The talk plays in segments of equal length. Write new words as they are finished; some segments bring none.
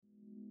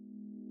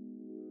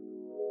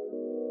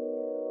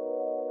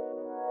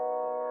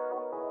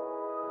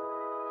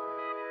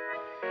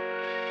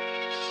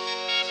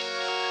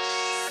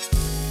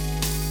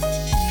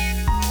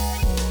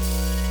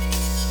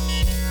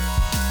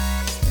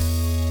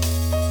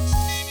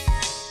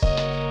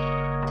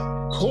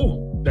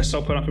Cool. Let's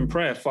open up in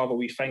prayer. Father,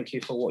 we thank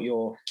you for what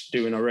you're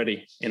doing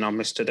already in our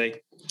midst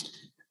today.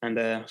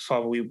 And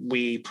Father,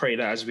 we pray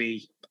that as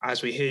we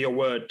hear your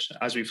word,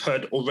 as we've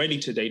heard already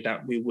today,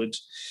 that we would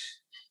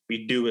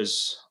be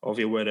doers of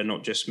your word and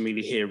not just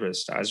merely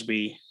hearers. As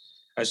we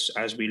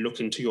look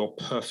into your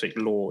perfect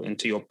law,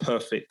 into your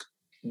perfect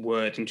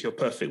word, into your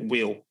perfect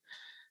will,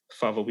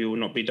 Father, we will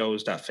not be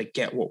those that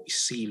forget what we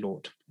see,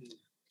 Lord,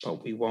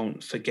 but we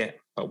won't forget,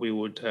 but we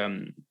would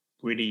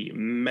really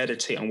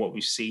meditate on what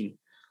we've seen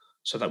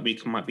so that we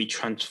might be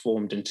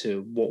transformed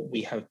into what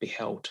we have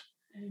beheld.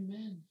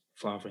 Amen.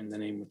 Father, in the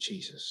name of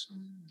Jesus,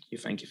 you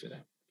thank you for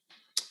that.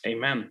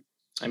 Amen.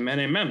 Amen.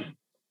 Amen.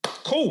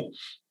 Cool.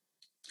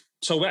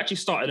 So we actually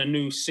started a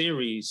new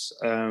series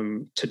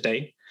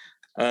today.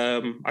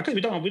 I guess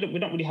we don't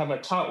really have a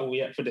title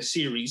yet for the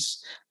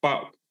series,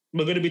 but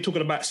we're going to be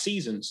talking about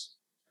seasons.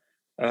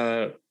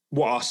 What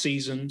are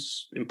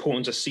seasons?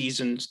 Importance of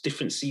seasons,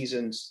 different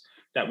seasons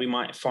that we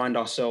might find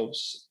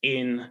ourselves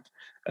in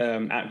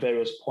at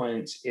various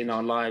points in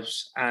our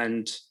lives,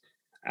 and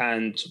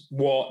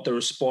what the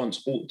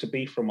response ought to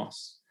be from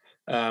us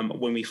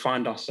when we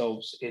find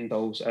ourselves in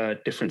those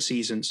different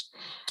seasons.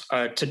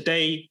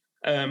 Today,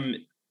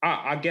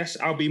 I guess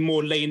I'll be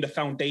more laying the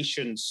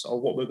foundations of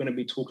what we're going to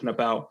be talking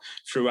about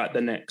throughout the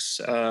next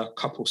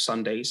couple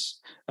Sundays.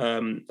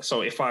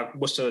 So if I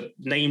was to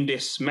name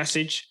this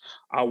message,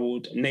 I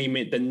would name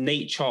it The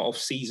Nature of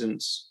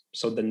Seasons.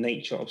 So the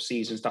nature of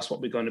seasons, that's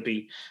what we're going to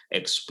be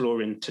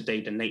exploring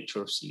today, the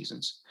nature of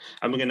seasons.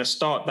 And we're going to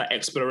start that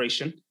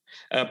exploration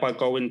by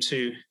going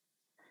to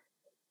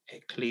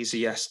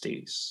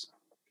Ecclesiastes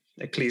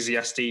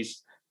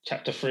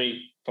chapter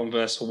 3 from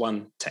verse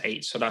 1 to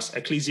 8. So that's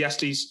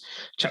Ecclesiastes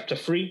chapter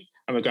 3,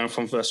 and we're going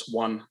from verse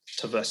 1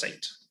 to verse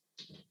 8.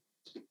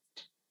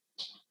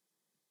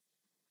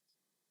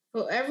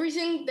 For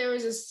everything there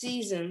is a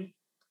season,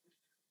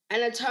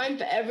 and a time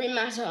for every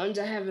matter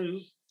under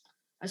heaven.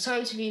 A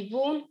time to be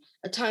born,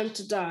 a time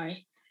to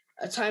die,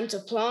 a time to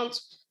plant,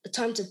 a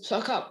time to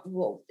pluck up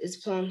what is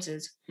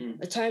planted,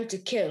 a time to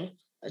kill,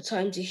 a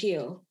time to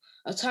heal,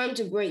 a time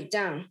to break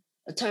down,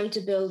 a time to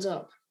build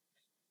up,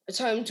 a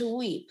time to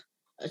weep,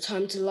 a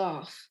time to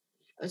laugh,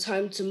 a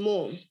time to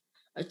mourn,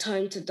 a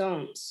time to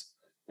dance,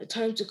 a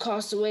time to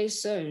cast away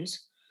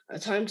stones, a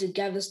time to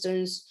gather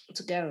stones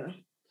together,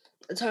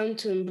 a time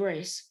to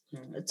embrace,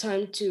 a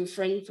time to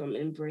refrain from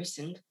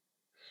embracing,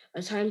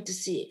 a time to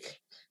seek,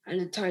 and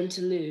a time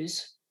to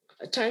lose,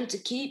 a time to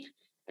keep,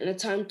 and a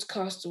time to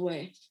cast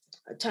away,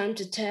 a time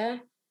to tear,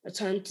 a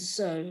time to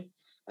sow,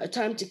 a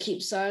time to keep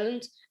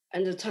silent,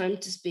 and a time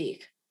to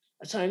speak,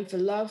 a time for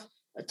love,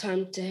 a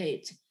time to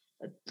hate,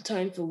 a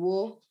time for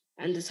war,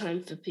 and a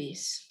time for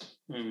peace.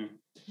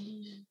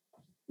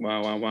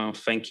 Wow.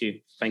 Thank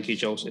you,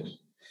 Joseph.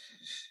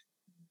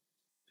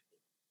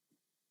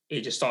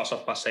 It just starts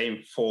off by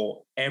saying,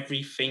 for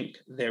everything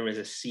there is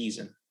a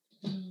season.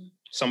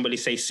 Somebody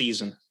say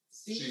season.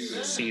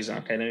 Season.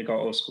 Okay, let me go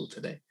old school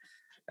today.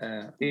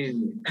 For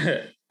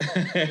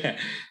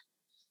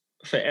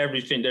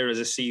everything there is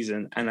a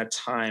season and a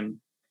time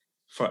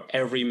for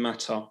every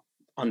matter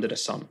under the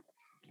sun.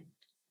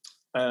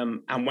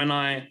 And when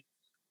I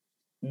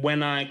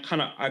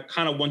kind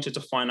of wanted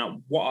to find out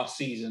what are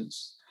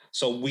seasons,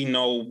 so we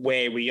know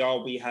where we are.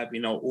 We have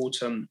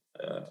autumn,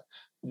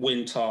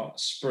 winter,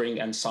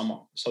 spring, and summer.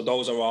 So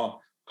those are our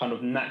kind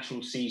of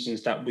natural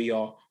seasons that we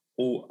are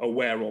all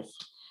aware of.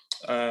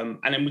 And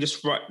then I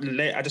just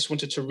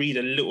wanted to read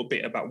a little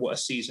bit about what a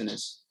season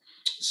is.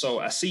 So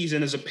a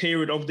season is a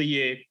period of the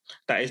year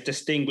that is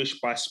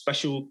distinguished by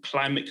special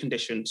climate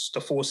conditions.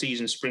 The 4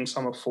 seasons, spring,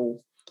 summer,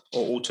 fall,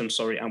 or autumn,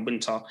 and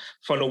winter,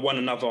 follow one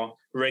another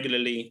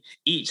regularly.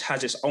 Each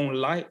has its own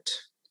light,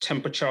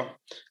 temperature,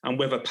 and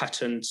weather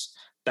patterns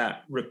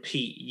that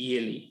repeat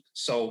yearly.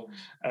 So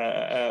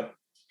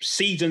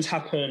seasons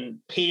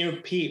happen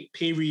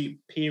periodically.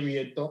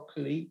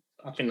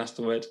 I think that's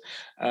the word.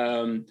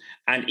 And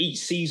each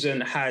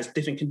season has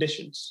different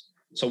conditions.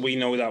 So we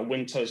know that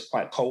winter is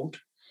quite cold,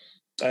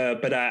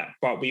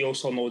 but we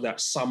also know that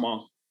summer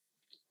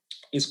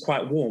is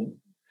quite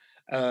warm.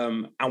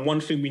 And one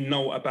thing we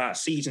know about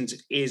seasons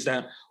is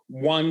that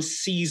one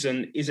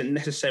season isn't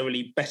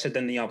necessarily better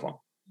than the other.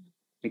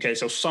 Okay,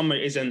 so summer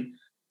isn't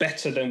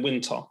better than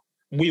winter.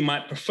 We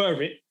might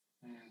prefer it,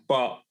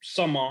 but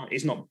summer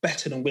is not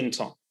better than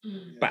winter.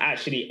 But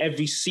actually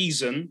every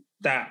season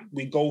that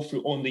we go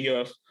through on the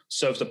earth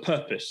serves a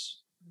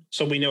purpose.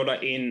 So we know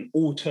that in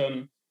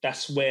autumn,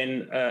 that's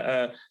when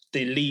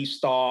the leaves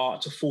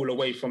start to fall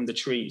away from the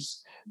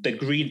trees. The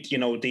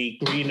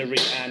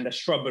greenery and the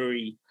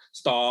shrubbery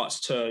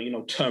starts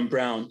to, turn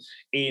brown.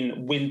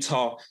 In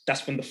winter,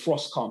 that's when the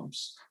frost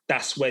comes.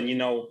 That's when,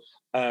 a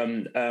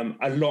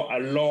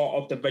lot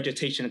of the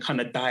vegetation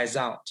kind of dies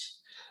out.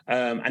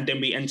 And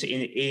then we enter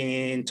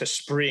into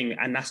spring,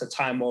 and that's a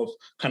time of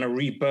kind of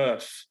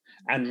rebirth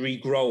and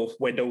regrowth,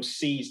 where those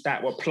seeds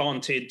that were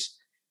planted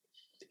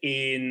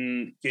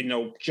in,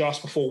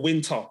 just before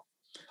winter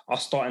are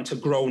starting to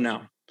grow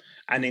now.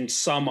 And in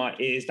summer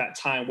is that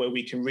time where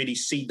we can really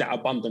see that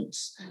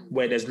abundance,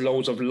 where there's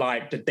loads of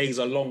light, the days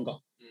are longer.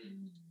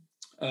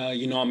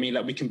 You know what I mean?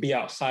 Like we can be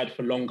outside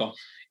for longer.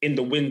 In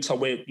the winter,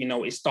 where, you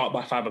know, it starts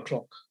by 5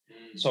 o'clock.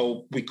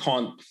 So we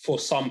can't, for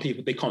some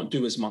people, they can't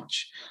do as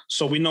much.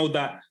 So we know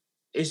that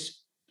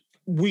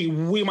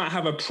we might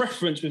have a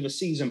preference with a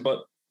season,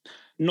 but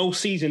no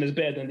season is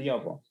better than the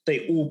other.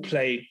 They all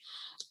play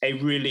a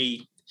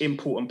really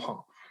important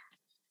part.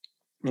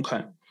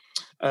 Okay.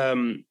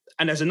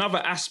 And there's another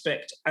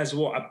aspect as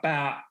well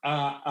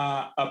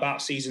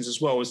about seasons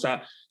as well, is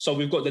that, so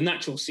we've got the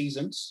natural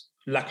seasons,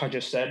 like I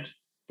just said,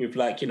 with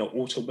like, you know,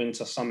 autumn,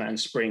 winter, summer, and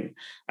spring.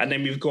 And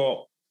then we've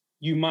got,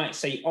 you might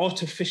say,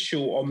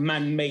 artificial or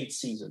man-made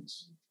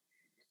seasons,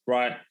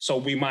 right? So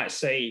we might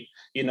say,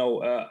 you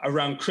know,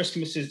 around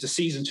Christmas is the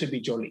season to be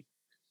jolly.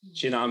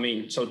 Do you know what I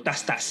mean? So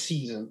that's that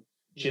season.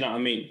 Do you know what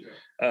I mean?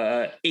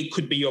 It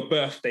could be your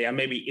birthday, and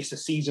maybe it's a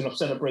season of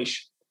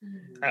celebration.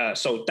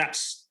 So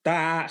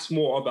that's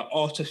more of an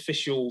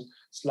artificial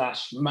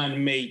 /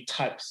 man-made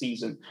type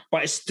season,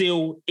 but it's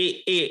still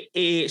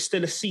it's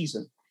still a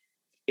season.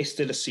 It's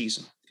still a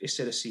season. It's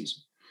still a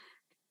season.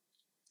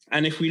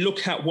 And if we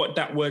look at what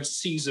that word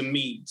season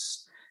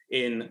means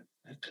in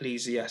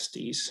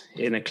Ecclesiastes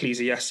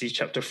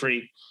chapter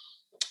 3,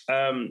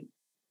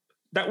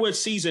 that word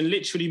season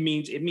literally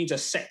means a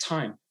set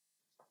time.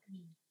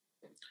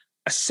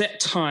 A set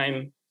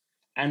time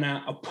and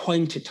an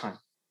appointed time.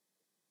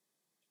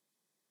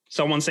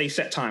 Someone say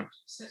set time.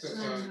 Set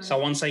time.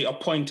 Someone say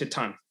appointed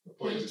time.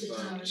 Appointed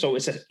time. So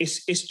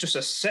it's just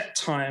a set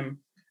time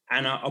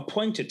and an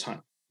appointed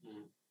time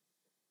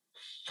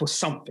for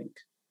something.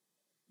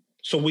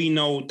 So we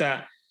know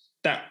that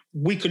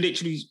we could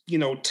literally, you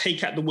know,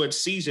 take out the word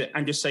season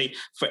and just say,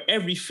 for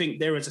everything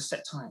there is a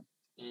set time.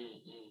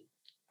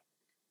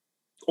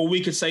 Or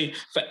we could say,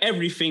 for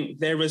everything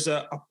there is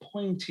an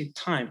appointed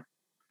time.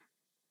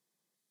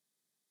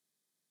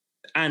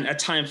 And a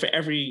time for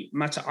every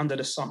matter under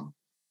the sun.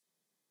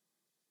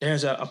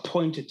 There's an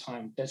appointed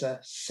time. There's a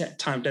set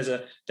time. There's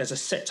a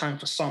set time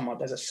for summer.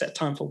 There's a set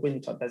time for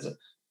winter.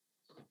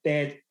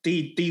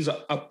 These are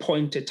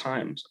appointed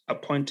times.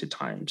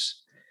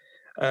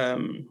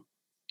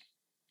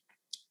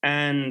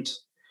 And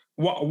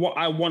what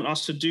I want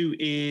us to do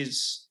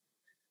is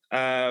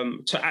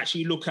to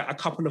actually look at a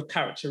couple of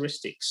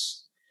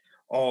characteristics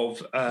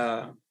of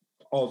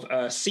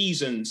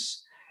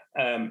seasons,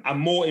 and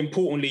more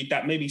importantly,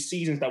 that maybe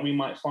seasons that we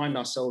might find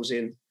ourselves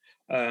in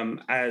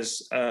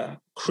as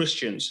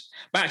Christians.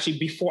 But actually,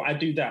 before I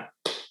do that,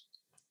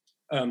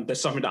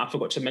 there's something that I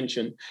forgot to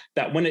mention,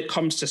 that when it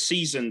comes to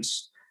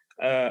seasons,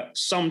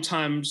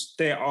 sometimes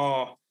there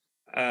are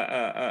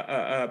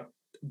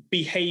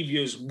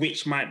behaviors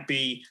which might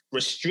be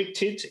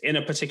restricted in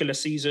a particular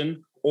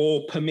season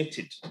or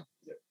permitted.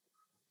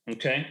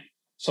 Okay,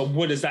 so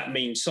what does that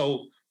mean?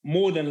 So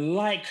more than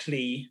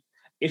likely,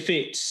 if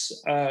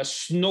it's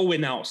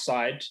snowing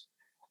outside,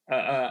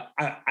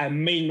 I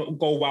may not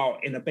go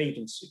out in a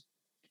bathing suit.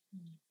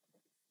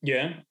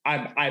 Yeah,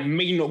 I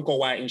may not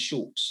go out in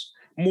shorts.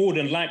 More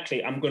than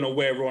likely, I'm going to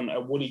wear on a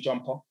woolly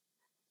jumper,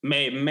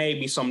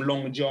 maybe some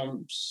long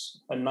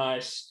johns, a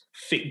nice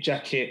thick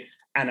jacket,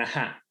 and a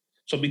hat.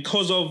 So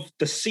because of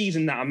the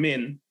season that I'm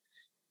in,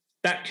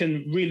 that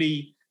can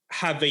really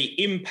have an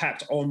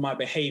impact on my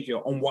behavior,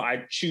 on what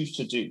I choose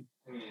to do.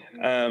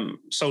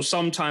 So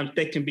sometimes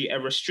there can be a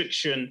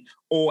restriction,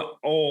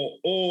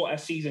 or a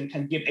season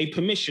can give a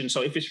permission.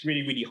 So if it's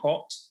really, really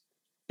hot,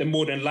 then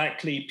more than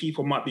likely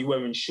people might be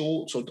wearing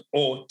shorts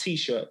or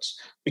t-shirts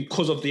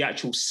because of the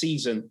actual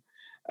season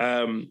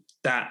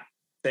that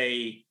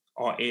they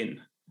are in.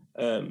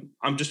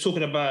 I'm just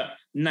talking about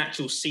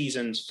natural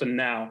seasons for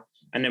now,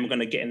 and then we're going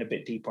to get in a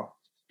bit deeper.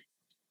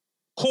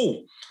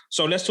 Cool.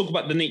 So let's talk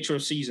about the nature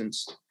of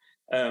seasons.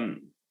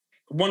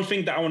 One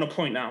thing that I want to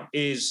point out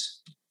is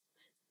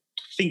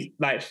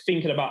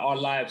thinking about our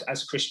lives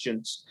as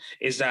Christians,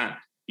 is that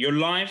your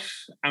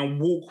life and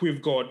walk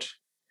with God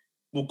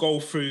will go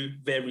through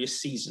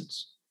various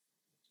seasons.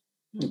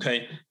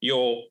 Okay,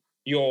 your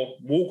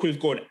walk with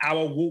God,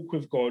 our walk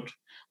with God,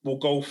 will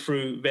go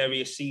through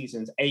various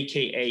seasons,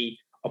 aka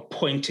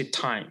appointed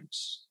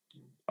times.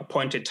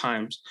 Appointed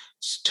times.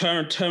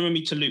 Turn with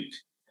me to Luke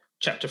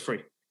chapter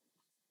 3,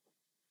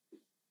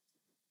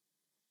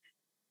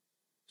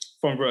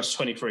 from verse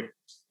 23.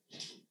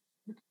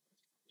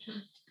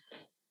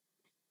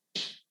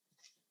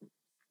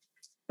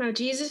 Now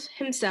Jesus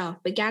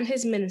himself began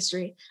his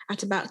ministry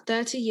at about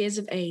 30 years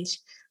of age,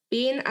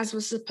 being, as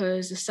was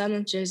supposed, the son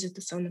of Joseph,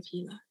 the son of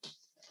Heli.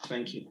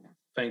 Thank you,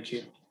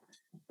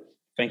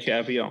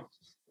 Abiel.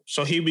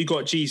 So here we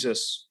got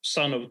Jesus,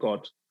 Son of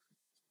God,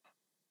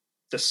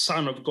 the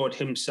Son of God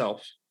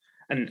himself.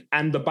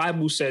 And the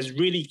Bible says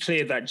really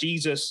clear that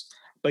Jesus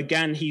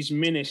began his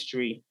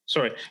ministry.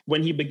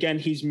 When he began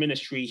his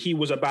ministry, he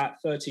was about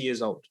 30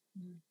 years old.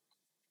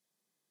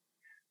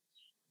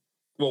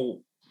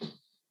 Well,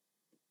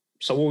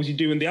 so what was he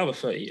doing the other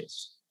 30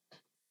 years?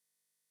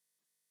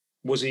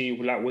 Was he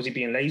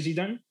being lazy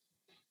then?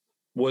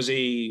 Was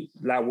he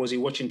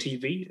watching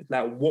TV?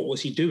 What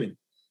was he doing?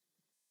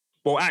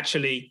 Well,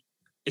 actually,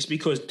 it's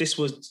because this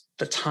was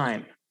the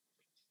time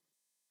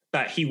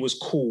that he was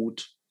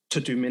called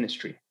to do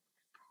ministry.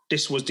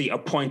 This was the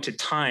appointed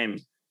time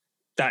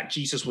that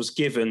Jesus was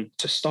given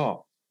to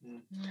start.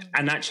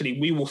 And actually,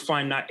 we will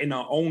find that in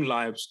our own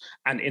lives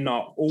and in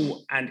our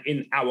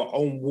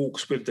own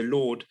walks with the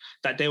Lord,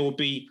 that there will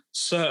be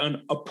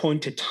certain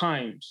appointed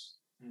times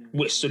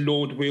which the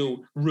Lord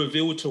will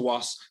reveal to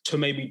us to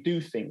maybe do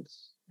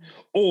things.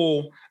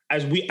 Or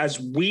as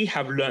we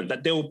have learned,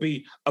 that there will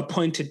be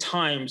appointed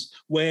times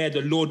where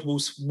the Lord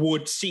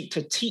would seek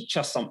to teach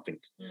us something.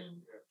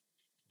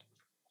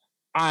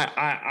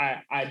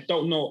 I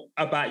don't know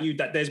about you,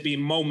 that there's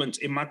been moments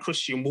in my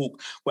Christian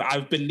walk where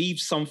I've believed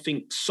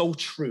something so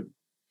true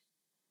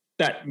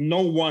that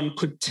no one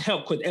could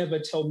ever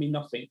tell me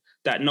nothing,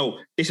 that no,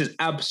 this is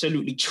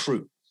absolutely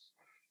true.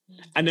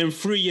 And then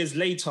 3 years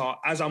later,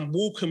 as I'm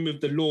walking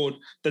with the Lord,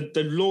 the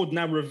Lord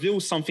now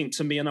reveals something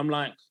to me, and I'm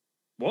like,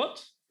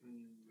 what?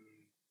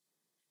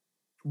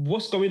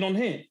 What's going on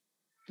here?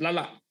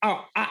 Like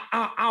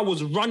I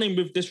was running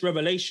with this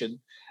revelation,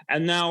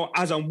 and now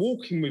as I'm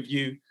walking with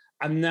you,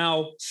 I'm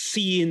now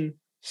seeing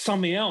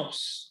something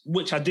else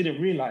which I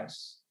didn't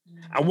realize.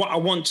 And what I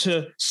want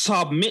to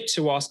submit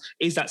to us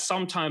is that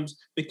sometimes,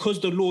 because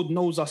the Lord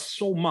knows us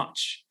so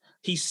much,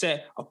 he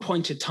set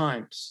appointed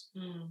times.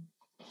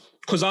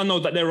 Because I know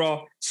that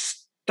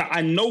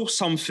I know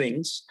some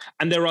things,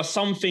 and there are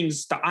some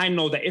things that I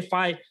know that if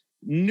I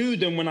knew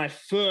them when I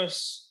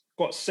first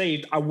got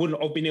saved, I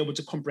wouldn't have been able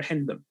to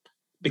comprehend them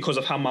because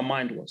of how my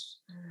mind was.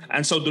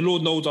 And so the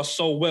Lord knows us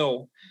so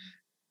well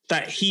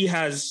that he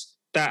has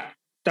that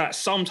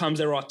sometimes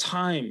there are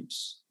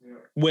times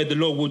where the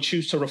Lord will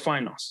choose to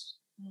refine us.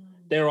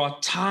 There are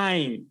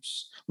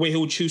times where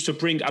he'll choose to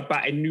bring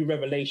about a new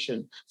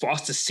revelation for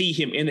us to see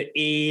him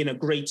in a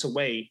greater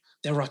way.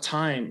 There are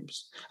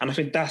times. And I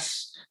think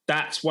that's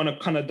one of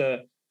kind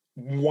of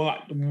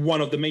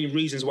one of the main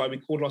reasons why we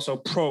call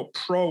ourselves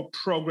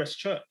Progress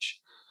Church,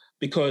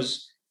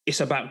 because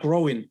it's about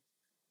growing.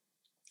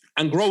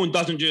 And growing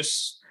doesn't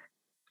just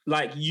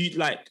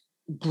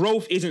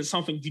growth isn't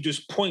something you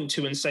just point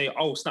to and say,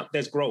 oh, snap,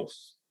 there's growth.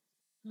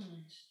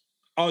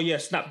 Oh, yeah,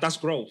 snap, that's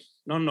growth.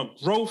 No.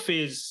 Growth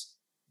is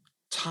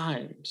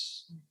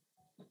times.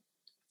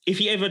 If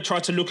you ever try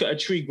to look at a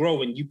tree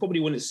growing, you probably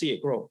wouldn't see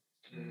it grow.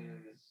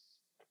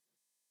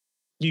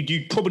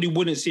 You probably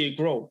wouldn't see it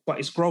grow, but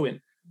it's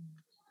growing.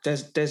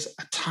 There's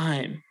a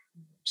time.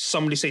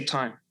 Somebody say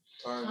time.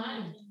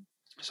 Time.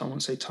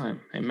 Someone say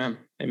time. Amen.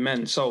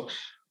 Amen. So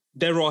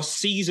there are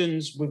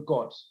seasons with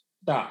God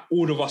that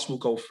all of us will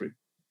go through.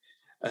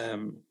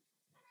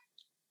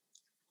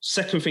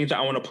 Second thing that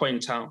I want to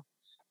point out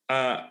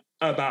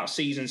about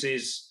seasons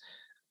is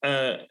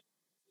as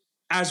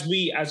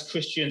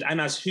Christians and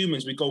as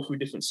humans, we go through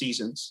different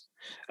seasons.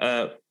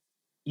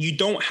 You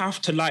don't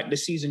have to like the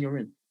season you're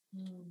in.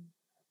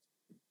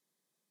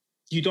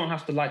 You don't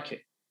have to like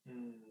it.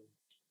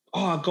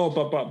 Oh God,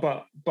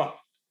 but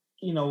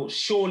you know,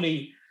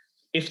 surely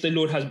if the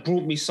Lord has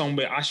brought me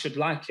somewhere, I should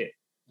like it.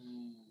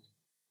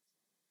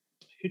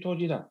 Who told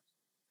you that?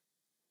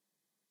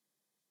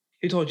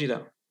 Who told you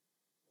that?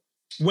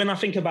 When I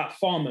think about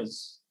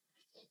farmers,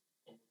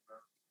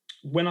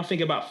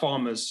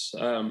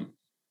 and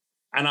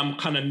I'm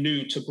kind of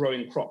new to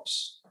growing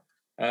crops,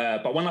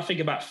 but when I think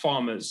about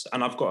farmers,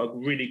 and I've got a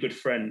really good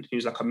friend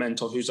who's like a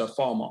mentor, who's a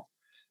farmer,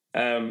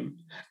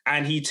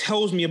 and he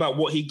tells me about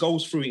what he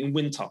goes through in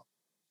winter.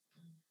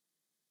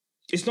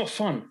 It's not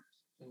fun.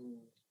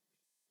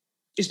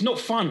 It's not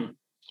fun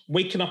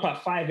waking up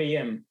at 5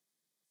 a.m.,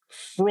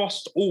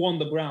 frost all on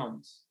the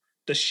ground.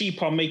 The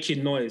sheep are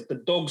making noise. The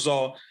dogs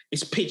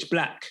it's pitch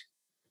black,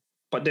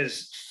 but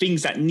there's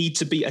things that need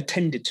to be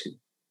attended to.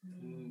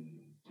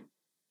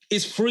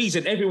 It's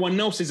freezing. Everyone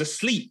else is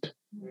asleep,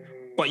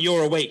 but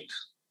you're awake.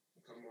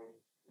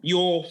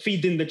 You're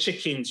feeding the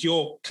chickens.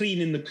 You're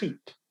cleaning the coop.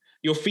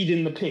 You're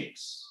feeding the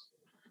pigs.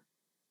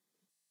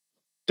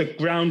 The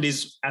ground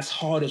is as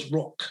hard as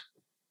rock.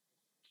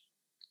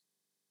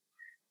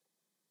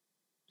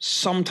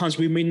 Sometimes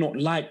we may not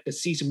like the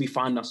season we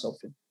find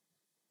ourselves in.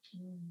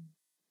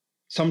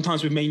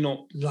 Sometimes we may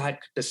not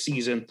like the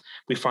season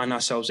we find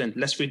ourselves in.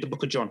 Let's read the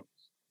book of John.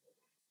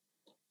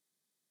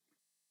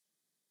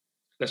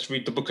 Let's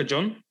read the book of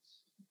John.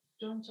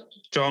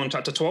 John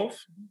chapter 12.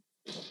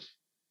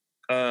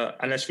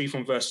 And let's read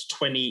from verse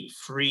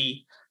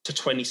 23 to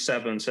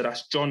 27. So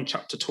that's John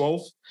chapter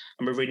 12.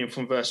 And we're reading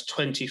from verse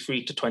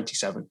 23 to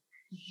 27.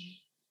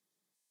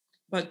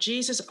 But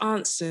Jesus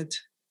answered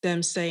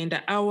them, saying,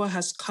 the hour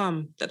has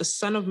come that the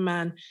Son of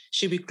Man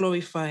should be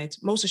glorified.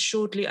 Most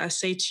assuredly, I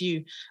say to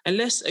you,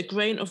 unless a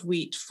grain of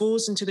wheat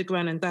falls into the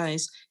ground and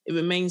dies, it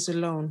remains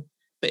alone.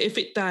 But if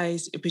it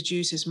dies, it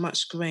produces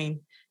much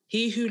grain.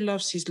 He who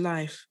loves his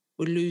life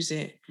will lose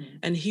it,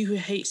 and he who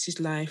hates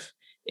his life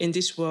in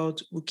this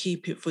world will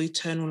keep it for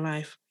eternal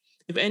life.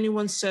 If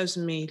anyone serves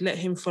me, let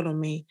him follow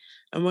me,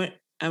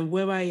 and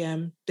where I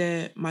am,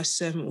 there my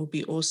servant will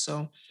be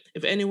also.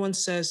 If anyone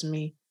serves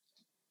me,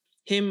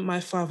 him my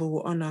Father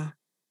will honor.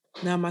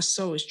 Now my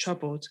soul is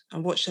troubled,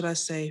 and what shall I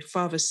say?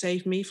 Father,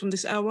 save me from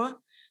this hour?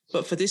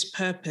 But for this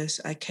purpose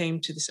I came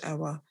to this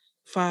hour.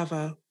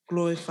 Father,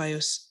 glorify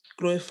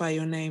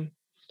your name.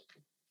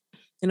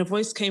 And a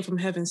voice came from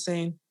heaven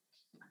saying,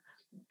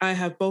 I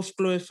have both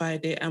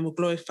glorified it and will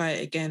glorify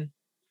it again.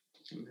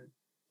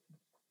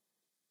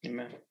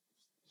 Amen.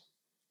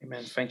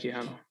 Amen. Thank you,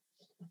 Hannah.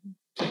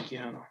 Thank you,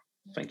 Hannah.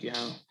 Thank you,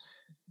 Hannah.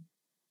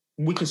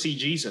 We can see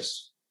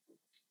Jesus.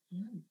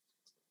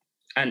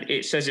 And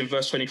it says in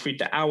verse 23,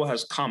 the hour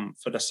has come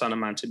for the Son of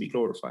Man to be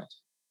glorified.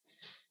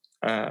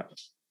 But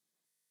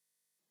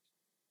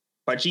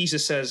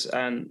Jesus says,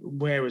 and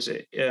where is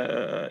it?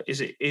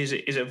 Is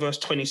it verse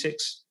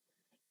 26,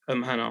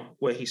 Hannah,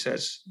 where he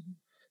says,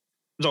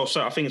 no,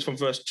 sorry, I think it's from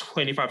verse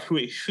 25.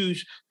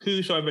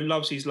 Whosoever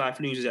loves his life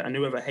loses it, and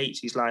whoever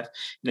hates his life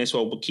in this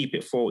world will keep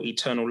it for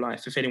eternal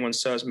life. If anyone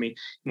serves me,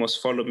 he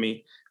must follow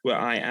me. Where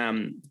I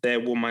am, there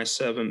will my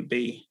servant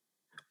be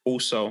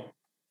also.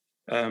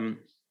 If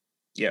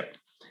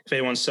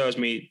anyone serves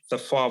me, the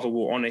Father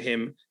will honor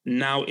him.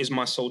 Now is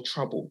my soul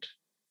troubled.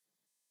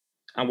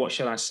 And what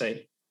shall I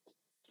say?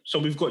 So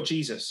we've got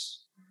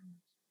Jesus,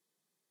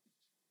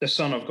 the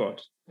Son of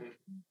God.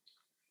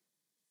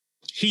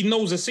 He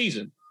knows the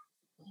season.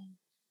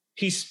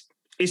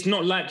 It's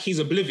not like he's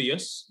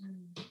oblivious.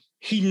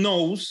 He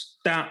knows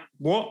that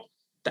what?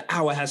 The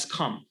hour has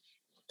come.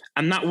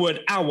 And that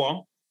word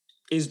hour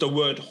is the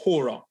word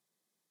hora.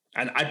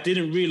 And I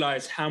didn't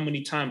realize how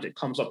many times it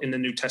comes up in the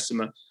New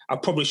Testament. I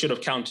probably should have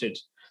counted,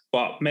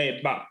 but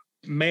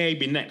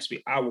maybe next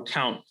week I will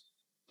count.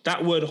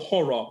 That word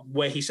hora,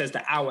 where he says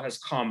the hour has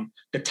come,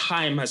 the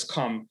time has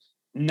come,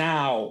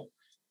 now.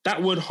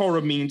 That word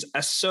hora means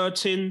a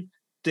certain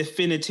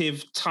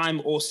definitive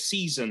time or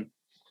season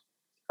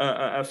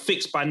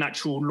fixed by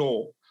natural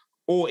law,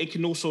 or it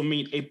can also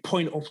mean a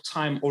point of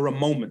time or a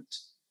moment.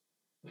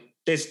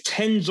 There's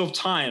tens of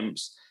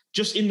times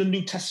just in the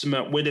New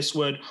Testament where this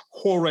word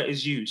hora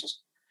is used.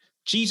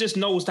 Jesus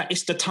knows that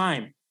it's the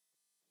time.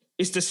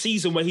 It's the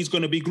season where he's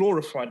going to be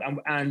glorified.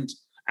 And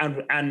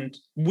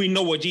we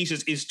know what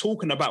Jesus is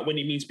talking about when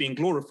he means being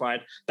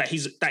glorified, that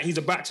he's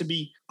about to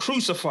be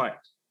crucified.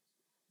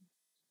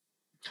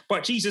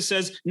 But Jesus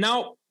says,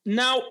 now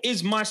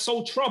is my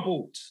soul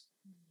troubled.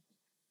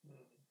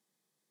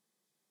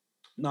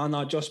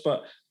 No, Josh,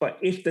 but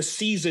if the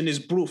season is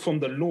brought from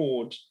the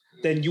Lord,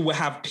 then you will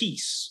have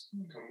peace.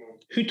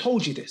 Who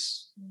told you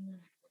this?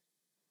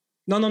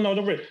 No,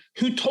 don't worry.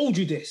 Who told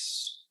you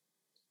this?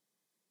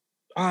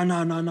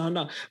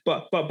 No.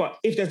 But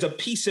if there's a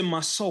peace in my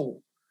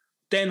soul,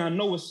 then I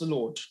know it's the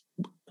Lord.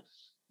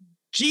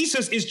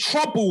 Jesus is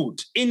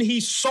troubled in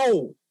his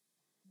soul.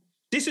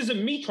 This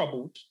isn't me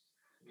troubled.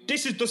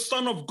 This is the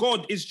Son of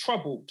God is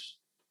troubled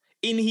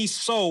in his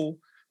soul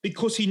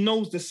because he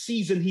knows the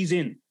season he's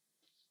in.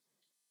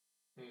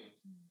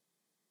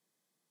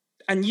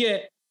 And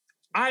yet,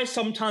 I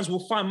sometimes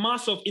will find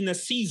myself in a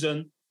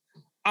season,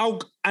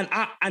 and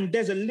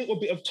there's a little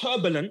bit of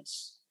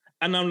turbulence,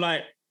 and I'm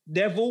like,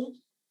 devil,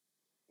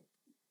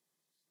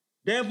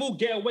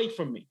 get away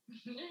from me.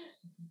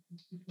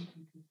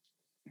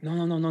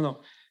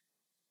 No.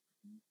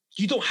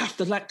 You don't have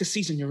to like the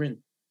season you're in.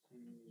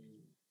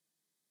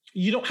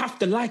 You don't have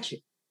to like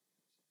it.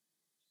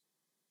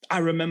 I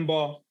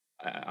remember,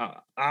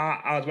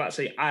 I was about to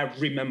say, I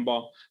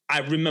remember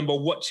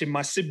watching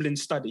my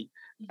siblings study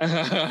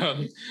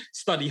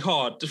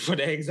hard for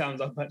the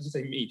exams. I'm about to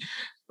say me,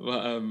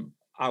 but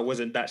I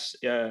wasn't that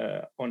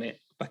on it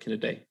back in the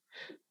day.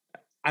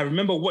 I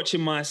remember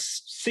watching my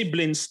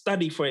siblings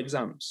study for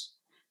exams,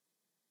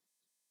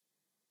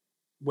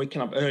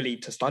 waking up early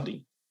to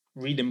study,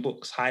 reading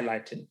books,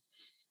 highlighting,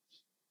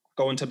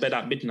 going to bed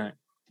at midnight.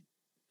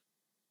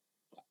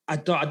 I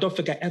don't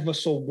think I ever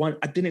saw one.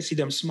 I didn't see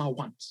them smile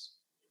once.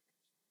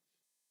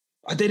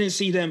 I didn't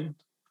see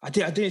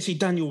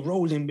Daniel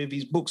rolling with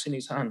his books in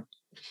his hand,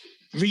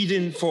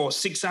 reading for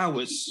 6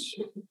 hours,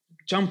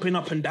 jumping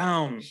up and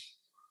down.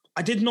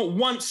 I did not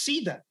once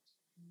see that.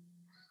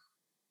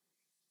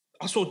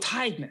 I saw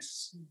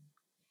tiredness.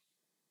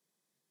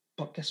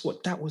 But guess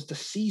what? That was the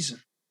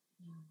season.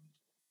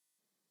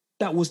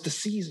 That was the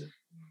season.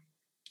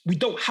 We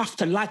don't have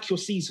to like your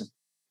season.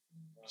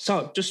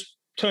 So just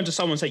turn to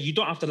someone and say, you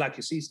don't have to like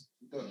your season.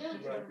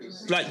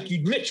 Like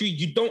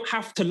you don't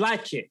have to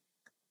like it.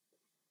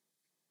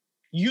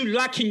 You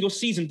liking your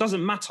season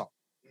doesn't matter.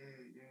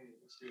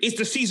 It's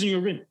the season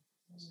you're in.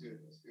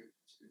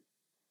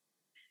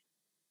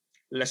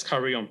 Let's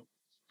carry on.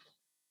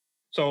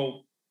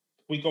 So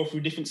we go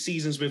through different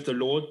seasons with the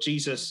Lord.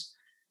 Jesus,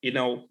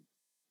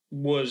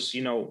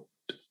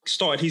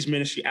 started his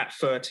ministry at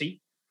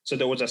 30. So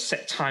there was a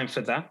set time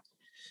for that.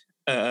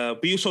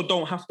 We also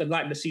don't have to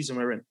like the season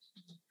we're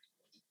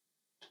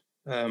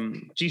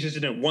in. Jesus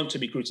didn't want to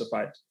be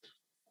crucified.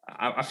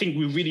 I think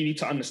we really need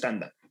to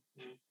understand that.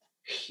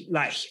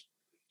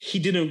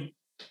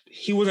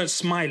 He wasn't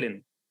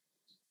smiling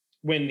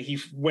when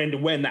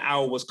the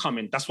hour was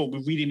coming. That's what we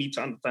really need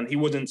to understand. He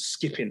wasn't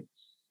skipping.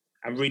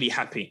 I'm really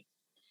happy.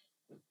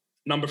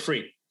 Number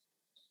 3,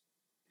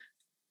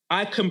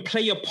 I can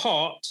play a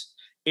part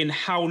in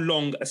how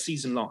long a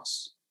season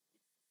lasts.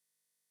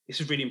 This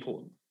is really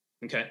important,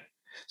 okay?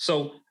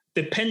 So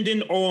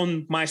depending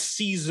on my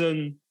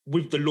season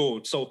with the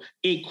Lord, so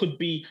it could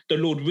be the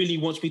Lord really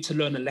wants me to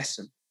learn a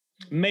lesson.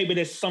 Maybe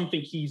there's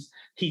something he's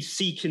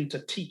seeking to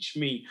teach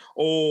me,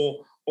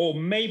 or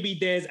maybe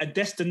there's a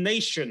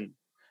destination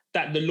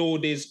that the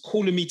Lord is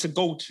calling me to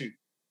go to.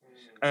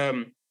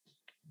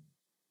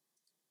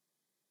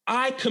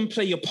 I can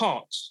play a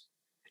part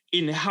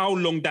in how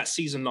long that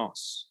season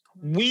lasts.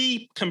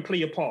 We can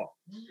play a part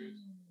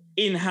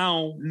in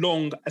how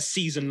long a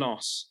season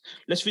lasts.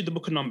 Let's read the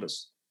book of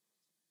Numbers.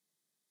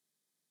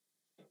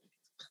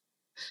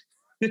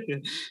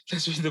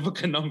 Let's read the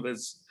book of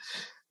Numbers.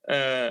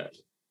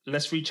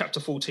 Let's read chapter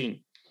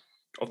 14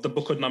 of the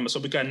book of Numbers. So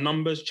we got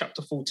Numbers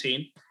chapter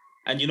 14.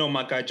 And you know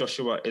my guy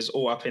Joshua is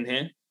all up in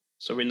here.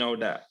 So we know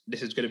that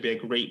this is going to be a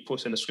great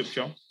put in the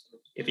scripture.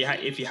 If you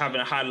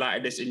haven't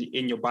highlighted this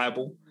in your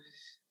Bible,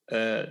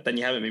 then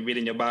you haven't been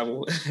reading your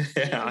Bible.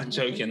 I'm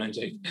joking.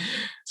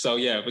 So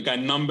yeah, we got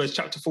Numbers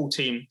chapter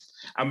 14,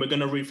 and we're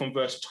going to read from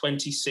verse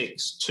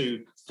 26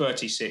 to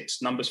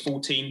 36. Numbers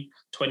 14,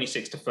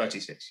 26 to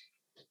 36.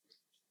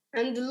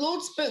 And the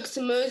Lord spoke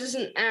to Moses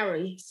and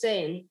Aaron,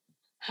 saying,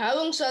 how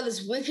long shall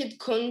this wicked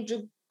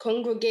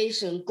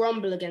congregation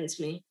grumble against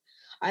me?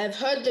 I have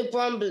heard the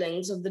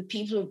grumblings of the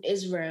people of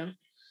Israel,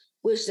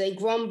 which they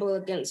grumble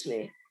against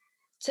me.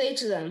 Say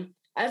to them,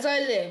 as I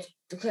live,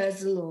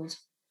 declares the Lord,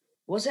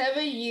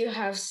 whatever you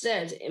have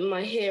said in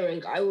my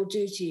hearing, I will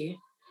do to you.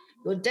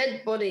 Your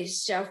dead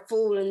bodies shall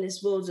fall in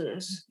this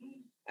wilderness,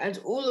 and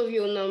all of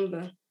your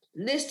number,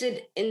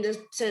 listed in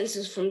the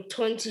census from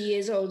 20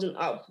 years old and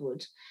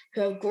upward,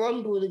 who have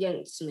grumbled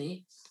against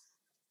me.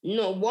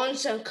 Not one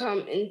shall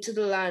come into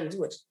the land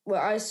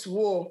where I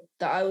swore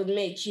that I would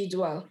make you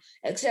dwell,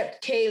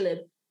 except Caleb,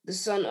 the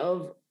son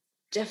of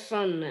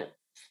Jephunneh,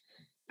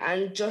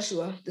 and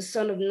Joshua, the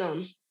son of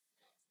Nun.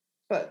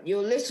 But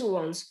your little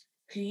ones,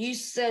 who you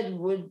said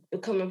would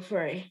become a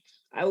prey,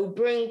 I will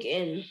bring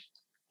in,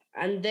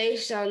 and they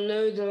shall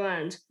know the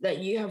land that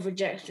you have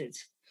rejected.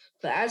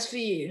 But as for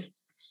you,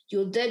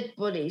 your dead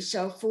bodies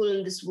shall fall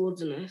in this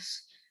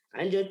wilderness,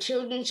 and your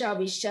children shall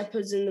be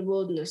shepherds in the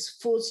wilderness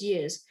 40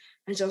 years,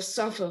 and shall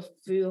suffer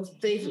for your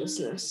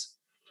faithlessness,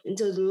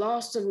 until the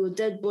last of your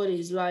dead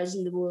bodies lies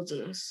in the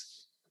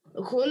wilderness.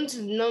 According to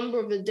the number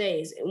of the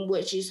days in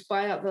which you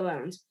spy out the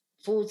land,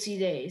 40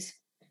 days,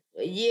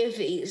 a year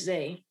for each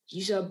day,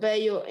 you shall bear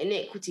your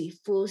iniquity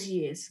 40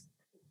 years,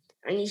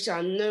 and you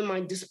shall know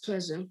my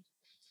displeasure.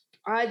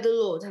 I, the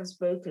Lord, have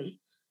spoken.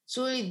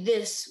 Surely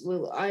this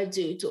will I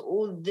do to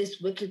all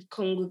this wicked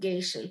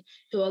congregation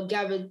who are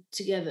gathered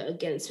together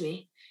against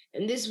me.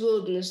 In this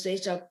wilderness they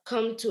shall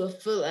come to a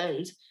full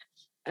end,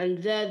 and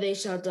there they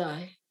shall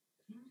die.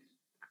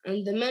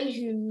 And the men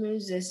whom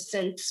Moses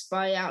sent to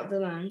spy out the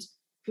land,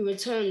 who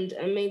returned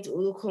and made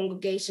all the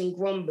congregation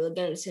grumble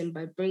against him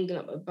by bringing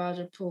up a bad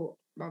report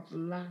about the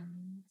land.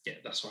 Yeah,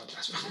 that's right.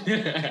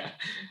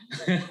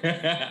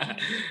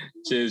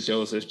 Cheers,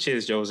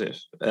 Joseph.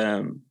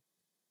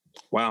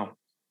 Wow.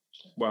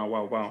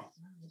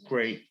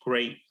 Great.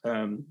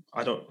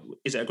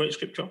 Is it a great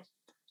scripture?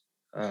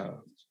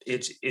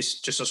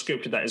 It's just a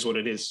scripture that is what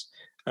it is.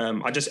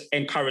 I just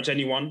encourage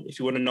anyone, if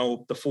you want to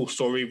know the full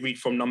story, read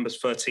from Numbers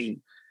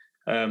 13.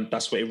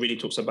 That's where it really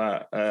talks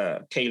about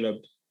Caleb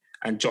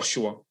and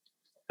Joshua,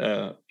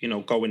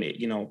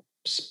 going,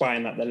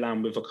 spying at the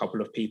land with a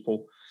couple of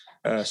people.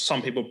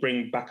 Some people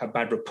bring back a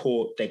bad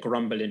report. They're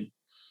grumbling.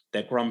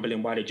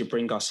 Why did you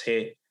bring us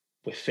here?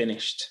 We're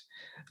finished.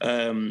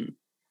 And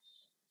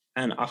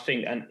I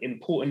think an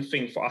important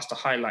thing for us to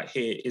highlight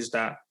here is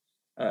that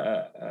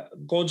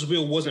God's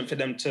will wasn't for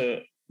them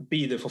to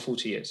be there for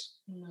 40 years.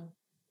 No.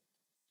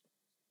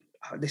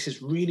 This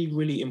is really,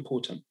 really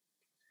important.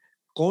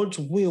 God's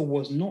will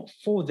was not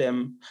for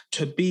them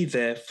to be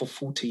there for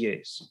 40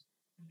 years.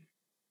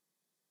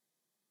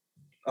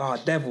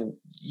 Devil,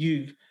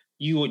 you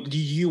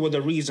are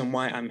the reason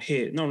why I'm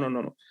here.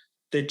 No.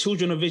 The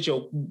children of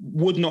Israel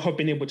would not have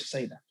been able to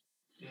say that.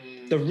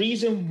 The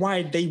reason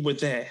why they were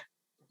there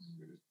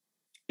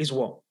is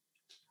what?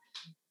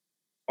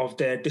 Of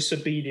their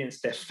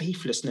disobedience, their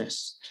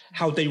faithlessness,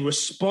 how they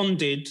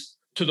responded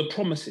to the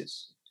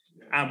promises.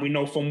 And we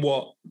know from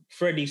what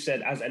Freddie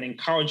said as an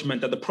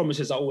encouragement that the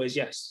promises are always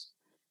yes,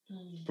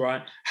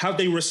 right? How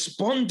they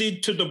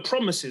responded to the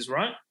promises,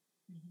 right?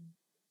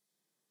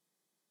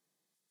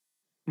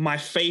 My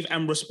faith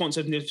and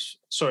responsiveness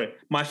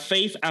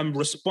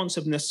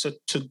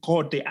to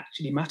God, they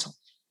actually matter.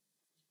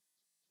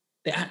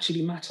 They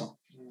actually matter.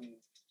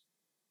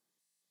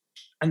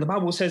 And the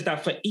Bible says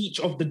that for each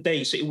of the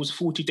days, so it was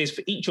 40 days,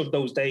 for each of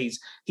those days,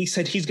 he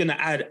said he's going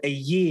to add a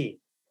year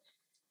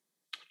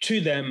to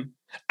them.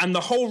 And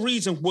the whole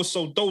reason was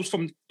so those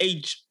from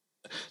age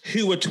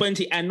who were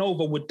 20 and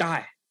over would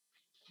die.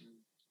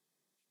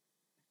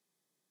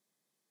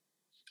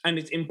 And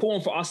it's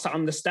important for us to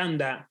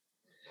understand that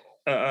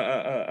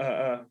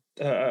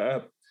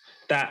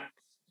that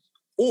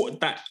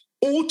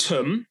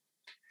autumn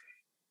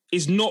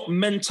is not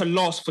meant to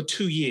last for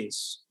 2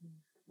 years.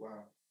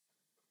 Wow.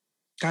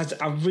 Guys,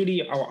 I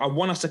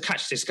want us to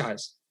catch this,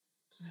 guys.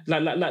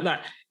 Like.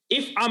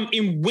 If I'm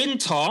in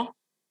winter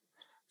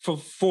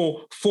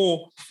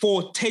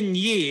for 10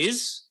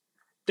 years,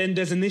 then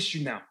there's an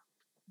issue now.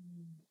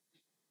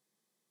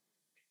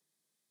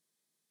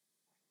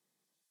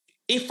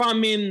 If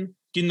I'm in,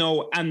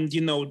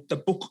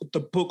 the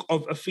book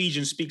of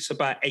Ephesians speaks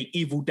about an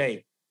evil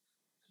day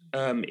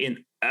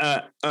in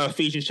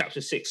Ephesians chapter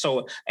 6.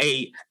 So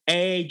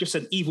just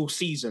an evil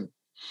season.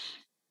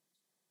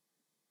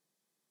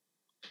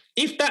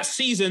 If that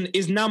season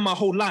is now my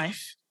whole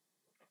life,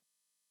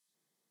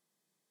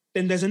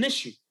 then there's an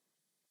issue.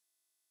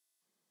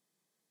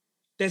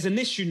 There's an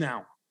issue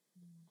now.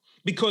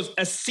 Because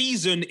a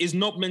season is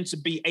not meant to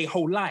be a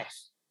whole life.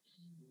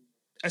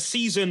 A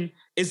season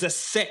is a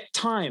set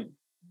time.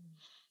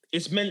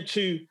 It's meant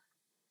to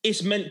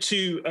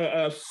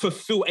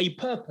fulfill a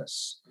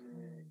purpose.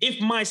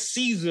 If my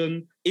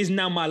season is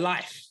now my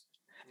life,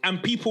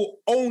 and people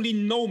only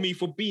know me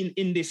for being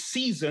in this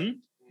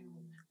season,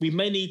 we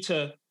may need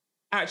to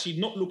actually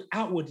not look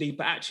outwardly,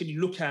 but actually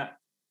look at,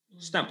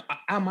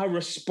 am I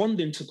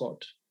responding to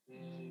God?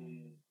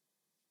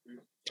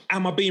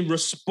 Am I being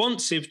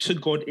responsive to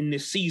God in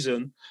this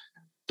season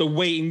the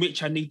way in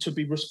which I need to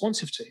be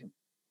responsive to him?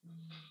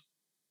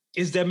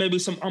 Is there maybe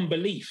some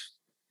unbelief?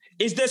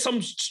 Is there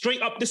some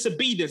straight up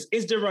disobedience?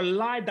 Is there a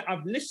lie that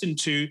I've listened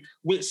to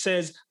which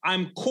says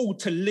I'm called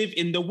to live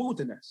in the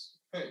wilderness?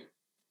 Hey.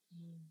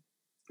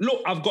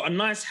 Look, I've got a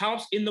nice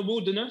house in the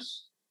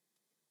wilderness,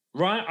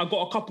 right? I've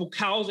got a couple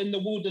cows in the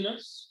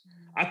wilderness.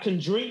 I can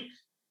drink.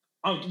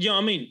 You know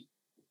what I mean?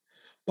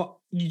 But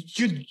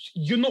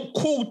you're not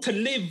called to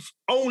live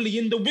only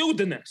in the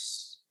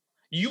wilderness.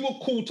 You were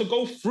called to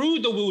go through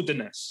the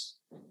wilderness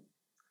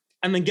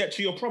and then get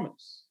to your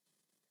promise.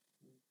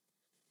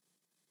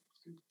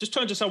 Just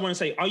turn to someone and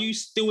say, are you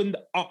still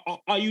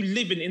are you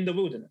living in the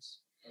wilderness?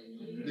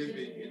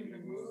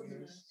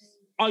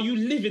 Are you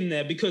living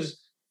there?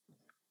 Because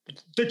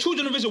the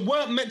children of Israel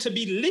weren't meant to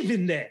be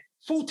living there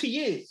 40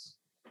 years.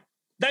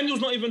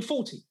 Daniel's not even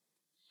 40.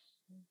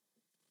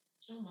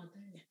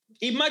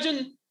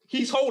 Imagine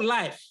his whole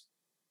life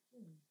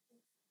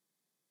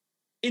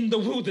in the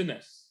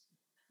wilderness.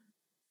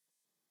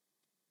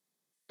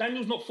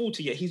 Daniel's not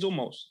 40 yet, he's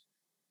almost.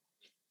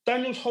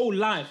 Daniel's whole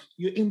life,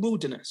 you're in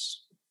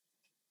wilderness.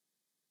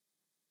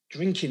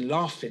 Drinking,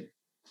 laughing.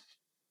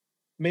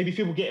 Maybe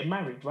people getting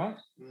married, right?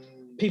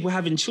 People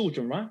having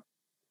children, right?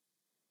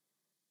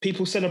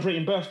 People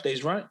celebrating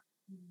birthdays, right?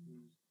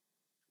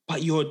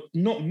 But you're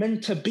not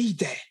meant to be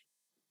there.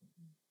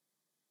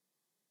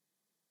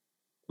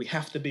 We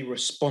have to be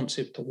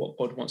responsive to what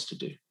God wants to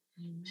do.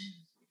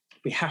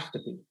 We have to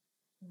be.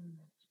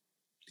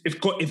 If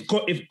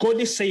God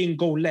is saying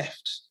go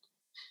left,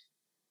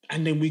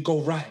 and then we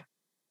go right.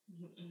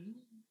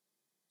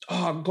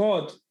 Oh,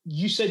 God,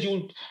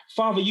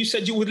 Father, you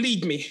said you would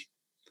lead me.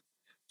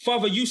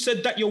 Father, you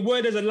said that your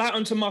word is a light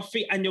unto my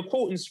feet, and you're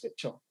quoting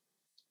scripture.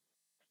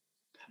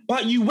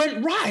 But you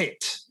went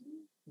right.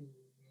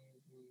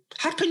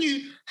 How can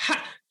you,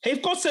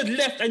 if God said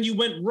left and you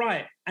went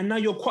right, and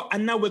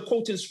now we're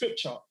quoting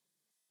scripture,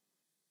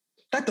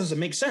 that doesn't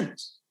make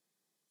sense.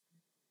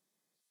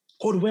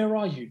 God, where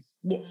are you?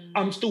 Well,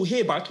 I'm still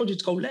here, but I told you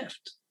to go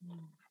left.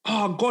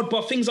 Oh, God,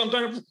 but things aren't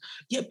going.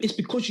 Yeah, it's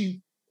because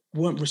you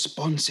weren't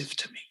responsive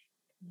to me.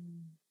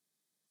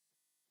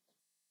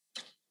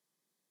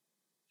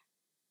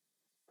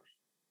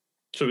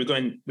 So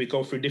we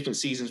go through different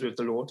seasons with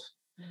the Lord.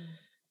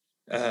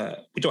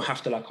 We don't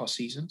have to like our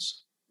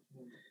seasons.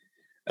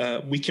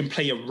 We can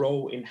play a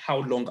role in how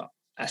long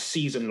a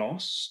season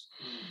lasts.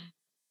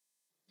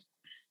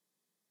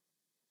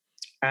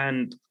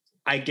 And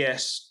I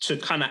guess to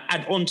kind of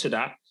add on to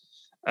that,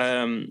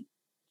 and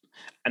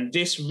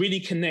this really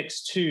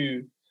connects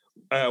to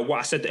what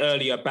I said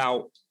earlier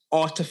about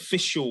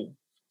artificial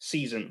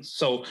seasons.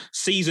 So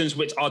seasons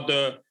which are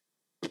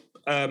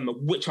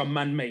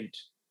man-made.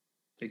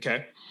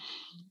 Okay.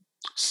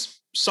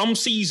 Some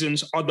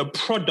seasons are the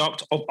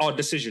product of our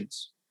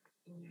decisions.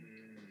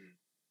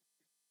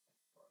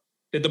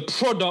 They're the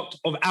product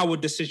of our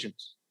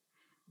decisions.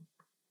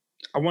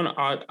 I want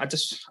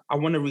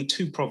to read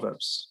two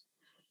Proverbs.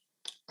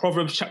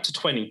 Proverbs chapter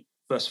 20,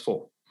 verse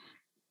 4.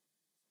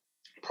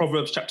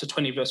 Proverbs chapter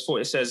 20, verse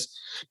 4, it says,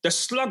 the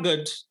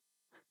sluggard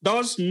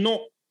does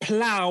not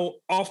plow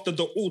after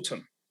the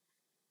autumn,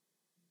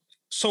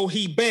 so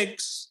he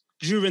begs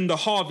during the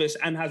harvest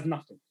and has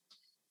nothing.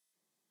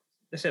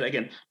 Let's say that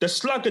again. The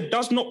sluggard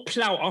does not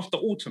plow after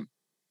autumn.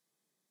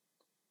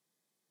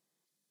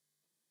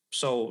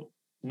 So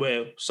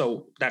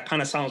that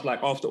kind of sounds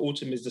like after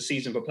autumn is the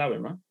season for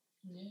plowing, right?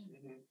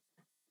 Yeah.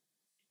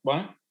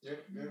 Right? Yeah.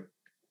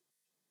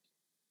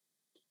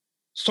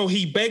 So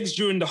he begs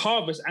during the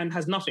harvest and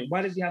has nothing.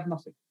 Why does he have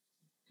nothing?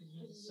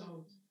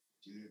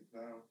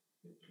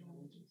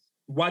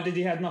 Why did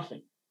he have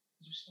nothing?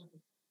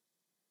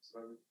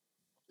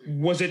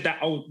 Was it that,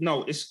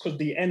 no, it's because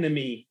the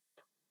enemy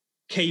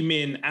came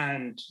in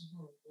and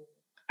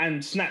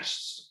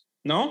snatched,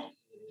 no?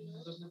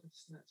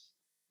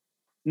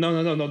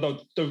 No.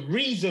 The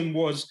reason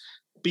was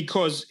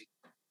because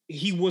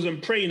he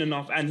wasn't praying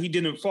enough and he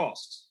didn't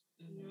fast.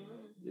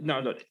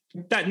 No,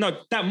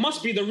 that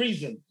must be the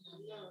reason.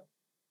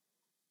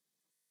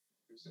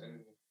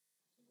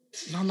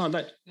 No,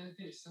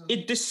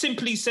 it just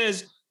simply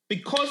says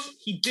because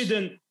he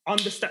didn't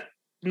understand.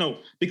 No,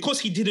 because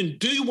he didn't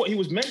do what he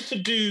was meant to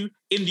do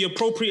in the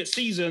appropriate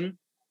season,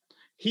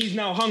 he's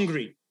now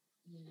hungry.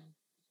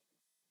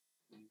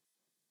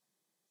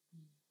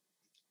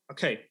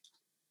 Okay.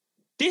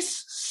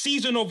 This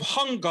season of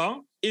hunger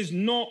is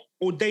not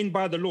ordained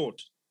by the Lord.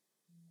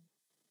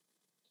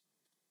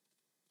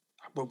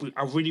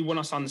 I really want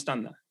us to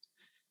understand that.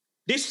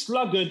 This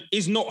sluggard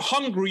is not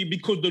hungry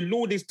because the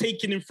Lord is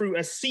taking him through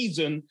a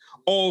season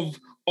of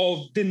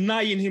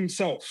denying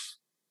himself.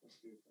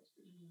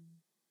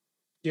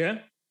 Yeah?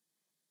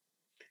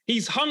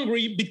 He's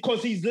hungry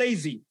because he's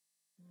lazy.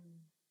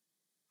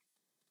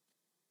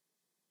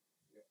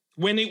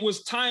 When it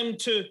was time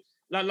to,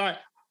 like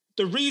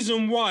the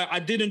reason why I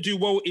didn't do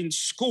well in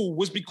school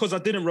was because I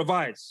didn't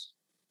revise.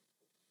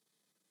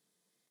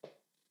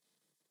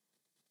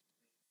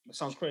 That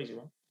sounds crazy,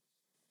 right?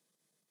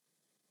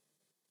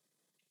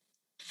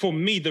 For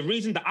me, the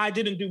reason that I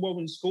didn't do well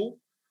in school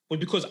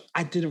was because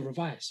I didn't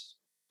revise.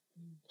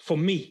 For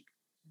me.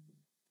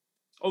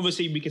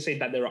 Obviously, we can say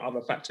that there are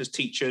other factors,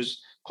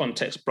 teachers,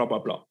 context, blah, blah,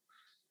 blah.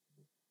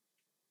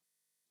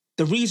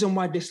 The reason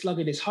why this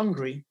sluggard is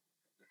hungry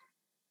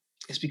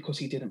is because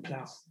he didn't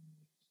plow.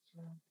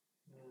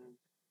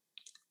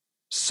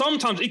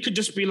 Sometimes it could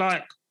just be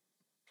like,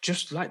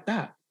 just like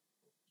that.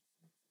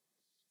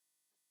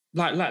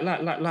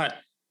 Like.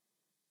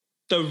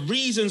 The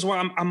reasons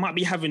why I might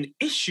be having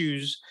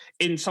issues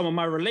in some of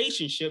my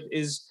relationship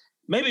is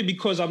maybe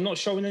because I'm not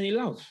showing any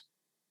love.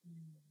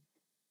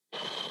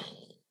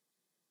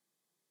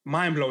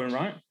 Mind-blowing,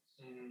 right?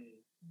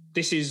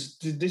 This is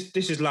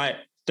like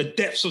the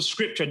depths of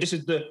scripture. This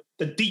is the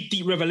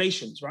deep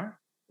revelations, right?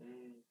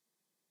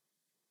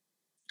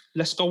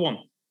 Let's go on.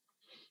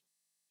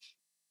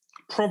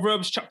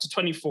 Proverbs chapter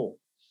 24,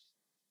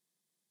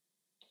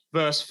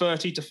 verse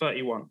 30 to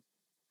 31.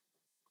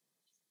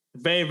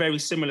 Very, very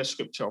similar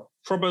scripture.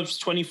 Proverbs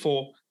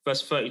 24,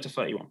 verse 30 to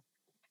 31.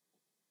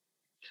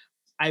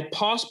 I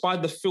passed by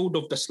the field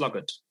of the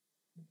sluggard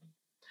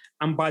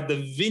and by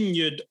the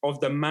vineyard of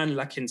the man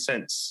lacking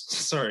sense.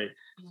 Sorry,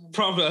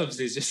 Proverbs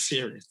is just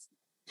serious.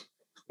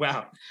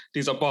 Wow,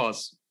 these are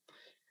bars.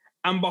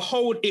 And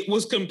behold, it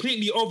was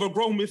completely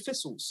overgrown with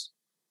thistles.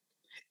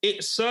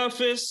 Its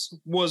surface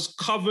was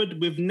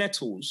covered with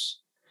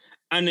nettles,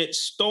 and its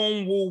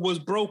stone wall was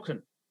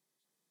broken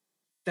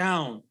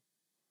down.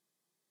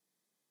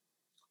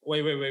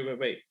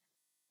 Wait.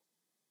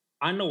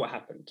 I know what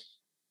happened.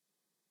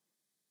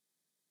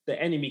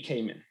 The enemy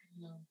came in.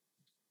 No.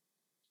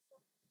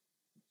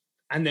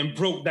 And then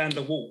broke down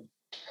the wall.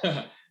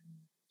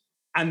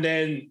 And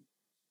then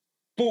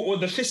brought all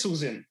the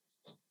thistles in.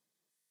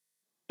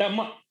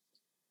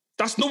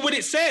 That's not what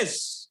it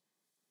says.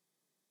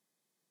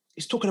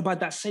 It's talking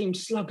about that same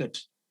sluggard.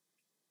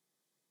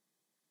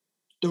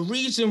 The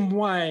reason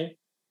why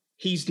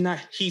the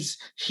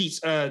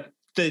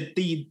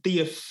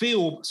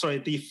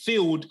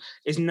field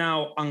is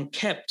now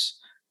unkept.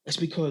 It's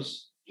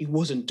because he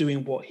wasn't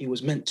doing what he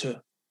was meant to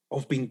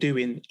have been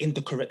doing in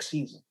the correct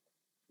season.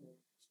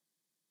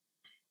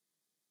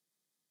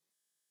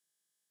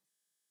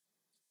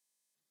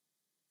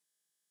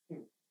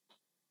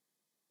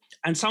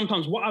 And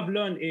sometimes what I've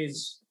learned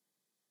is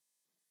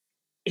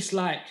it's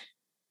like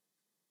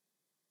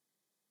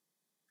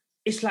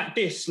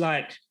this,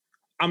 like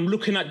I'm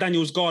looking at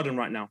Daniel's garden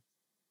right now.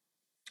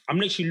 I'm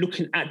literally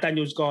looking at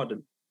Daniel's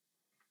garden.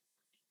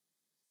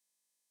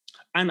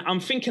 And I'm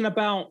thinking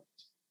about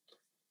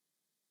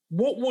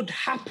what would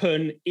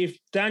happen if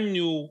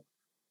Daniel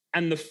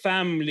and the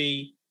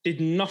family did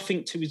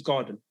nothing to his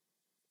garden.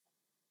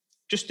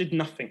 Just did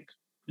nothing.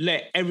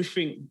 Let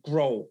everything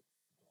grow.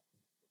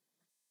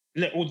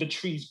 Let all the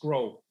trees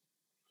grow.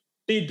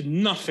 Did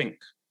nothing.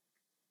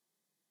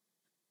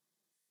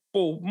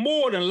 Well,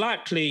 more than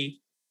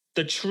likely,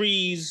 the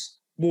trees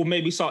will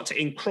maybe start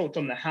to encroach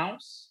on the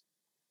house,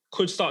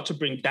 could start to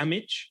bring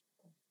damage.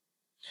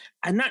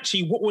 And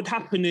actually, what would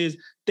happen is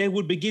there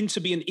would begin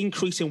to be an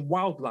increase in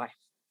wildlife,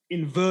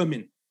 in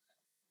vermin,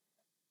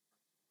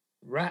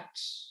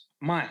 rats,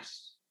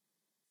 mice.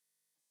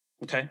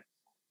 Okay?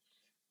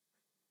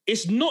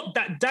 It's not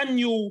that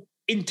Daniel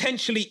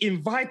intentionally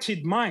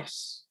invited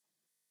mice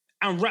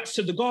and rats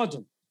to the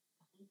garden.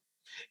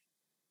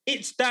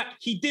 It's that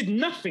he did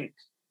nothing.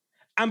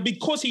 And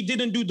because he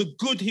didn't do the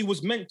good he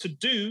was meant to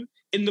do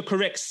in the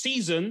correct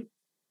season,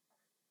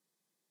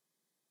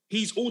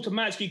 he's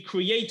automatically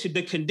created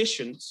the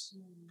conditions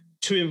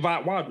to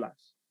invite wildlife.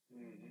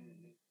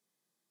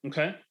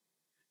 Okay?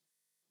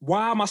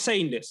 Why am I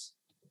saying this?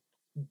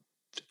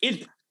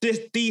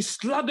 The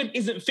sluggard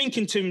isn't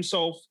thinking to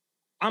himself,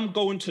 I'm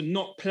going to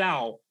not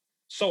plow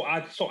so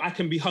I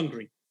can be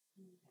hungry.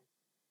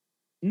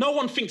 No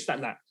one thinks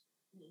that.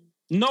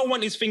 No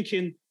one is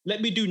thinking,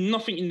 let me do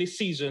nothing in this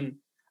season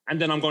and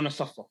then I'm going to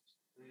suffer.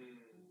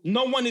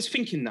 No one is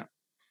thinking that.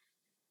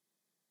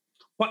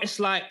 But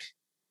it's like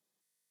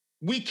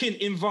we can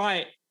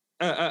invite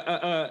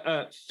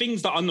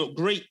things that are not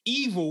great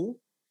evil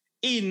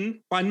in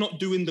by not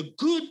doing the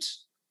good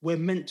we're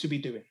meant to be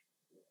doing.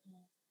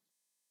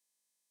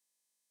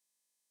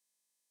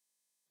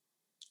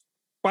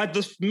 By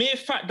the mere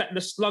fact that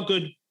the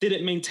sluggard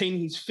didn't maintain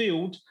his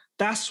field,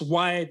 that's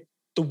why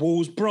the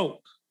walls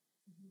broke.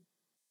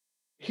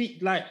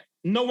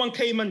 No one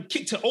came and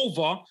kicked it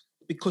over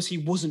because he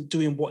wasn't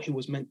doing what he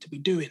was meant to be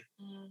doing.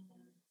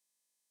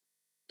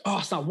 Oh,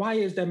 it's like, why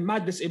is there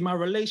madness in my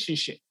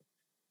relationship?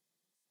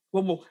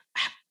 Well,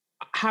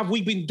 have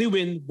we been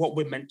doing what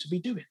we're meant to be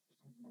doing?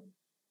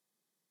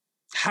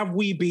 Have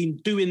we been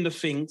doing the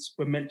things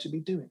we're meant to be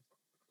doing?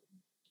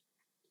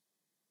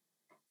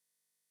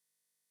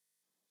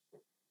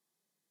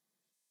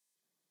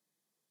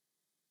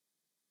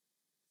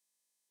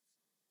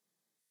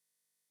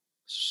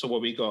 So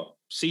what we got?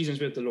 Seasons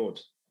with the Lord.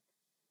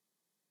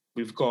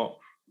 We've got,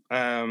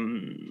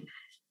 you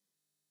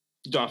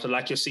don't have to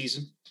like your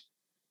season.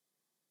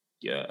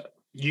 Yeah,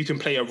 you can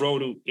play a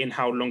role in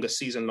how long a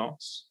season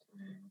lasts.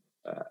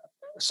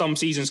 Some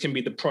seasons can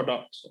be the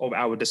product of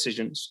our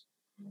decisions.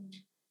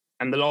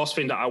 And the last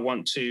thing that I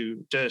want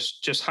to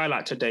just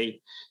highlight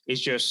today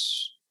is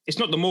it's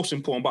not the most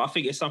important, but I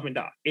think it's something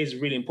that is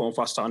really important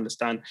for us to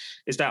understand,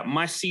 is that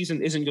my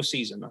season isn't your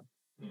season. No?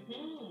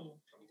 Mm-hmm.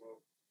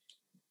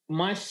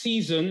 My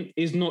season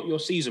is not your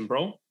season,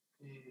 bro.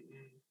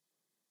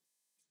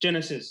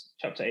 Genesis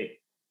chapter 8.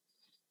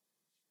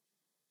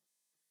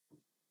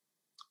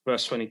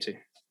 Verse 22.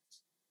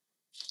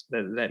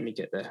 Let me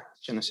get there.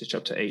 Genesis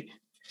chapter 8,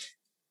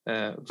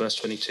 verse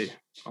 22.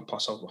 I'll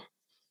pass over.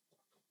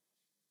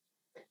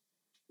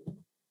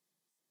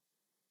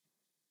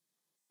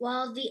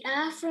 While the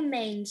earth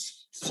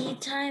remains,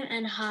 seed time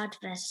and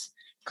harvest,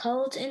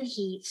 cold and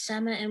heat,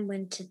 summer and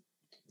winter,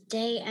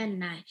 day and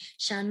night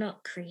shall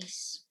not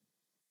cease.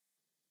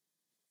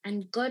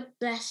 And God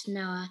blessed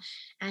Noah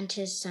and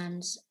his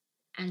sons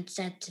and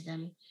said to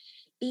them,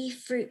 be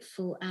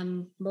fruitful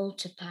and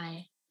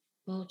multiply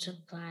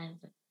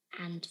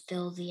and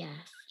fill the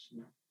earth.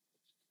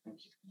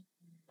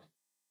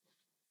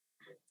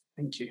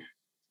 Thank you.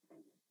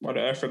 While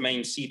the earth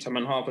remains, seed time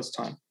and harvest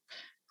time,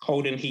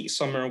 cold and heat,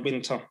 summer and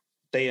winter,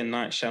 day and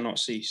night shall not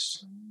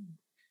cease.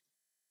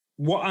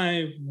 What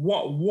I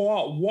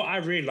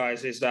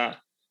realize is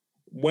that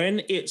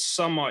when it's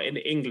summer in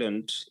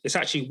England, it's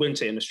actually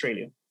winter in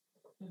Australia.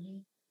 Mm-hmm.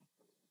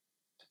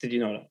 Did you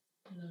know that?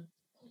 No.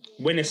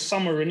 When it's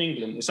summer in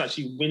England, it's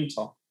actually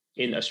winter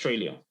in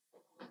Australia.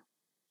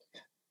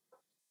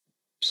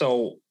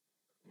 So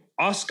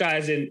us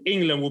guys in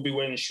England will be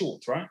wearing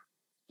shorts, right?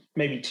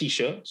 Maybe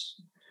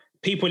t-shirts.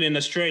 People in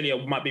Australia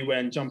might be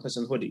wearing jumpers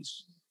and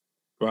hoodies,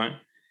 right?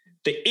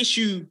 The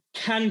issue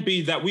can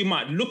be that we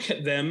might look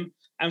at them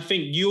and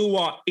think you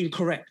are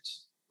incorrect.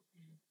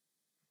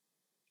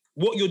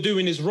 What you're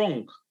doing is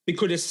wrong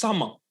because it's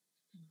summer.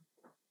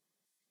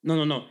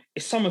 No.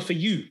 It's summer for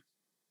you.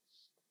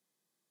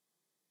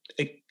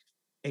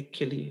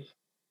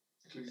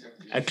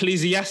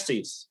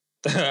 Ecclesiastes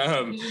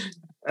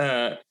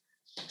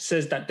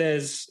says that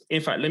there's,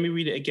 in fact, let me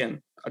read it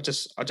again. I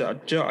just want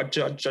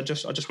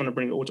to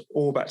bring it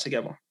all back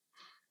together.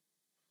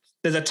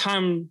 There's a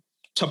time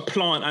to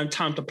plant and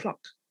time to pluck.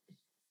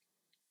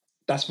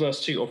 That's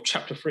verse 2 of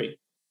chapter 3.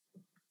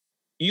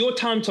 Your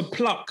time to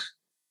pluck,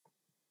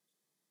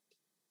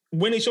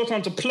 when it's your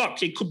time to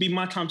pluck, it could be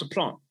my time to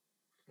plant.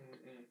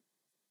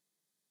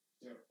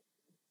 Yeah.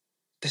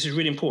 This is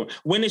really important.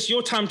 When it's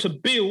your time to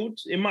build,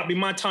 it might be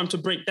my time to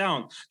break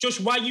down.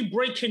 Josh, why are you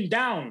breaking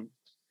down?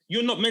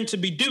 You're not meant to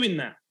be doing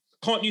that.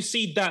 Can't you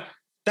see that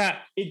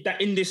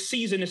in this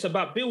season it's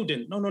about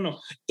building? No.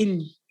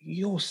 In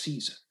your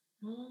season,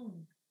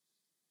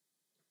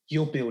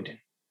 you're building.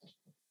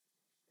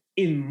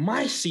 In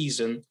my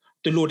season,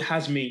 the Lord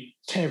has me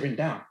tearing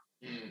down.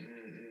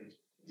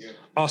 Yeah.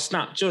 Oh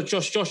snap, Josh,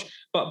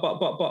 but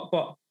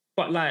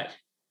like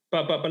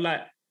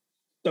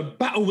the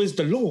battle is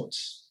the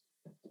Lord's.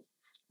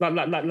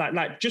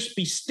 Like just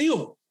be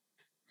still.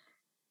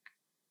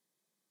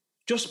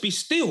 Just be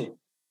still.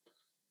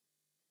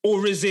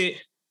 Or is it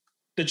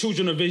the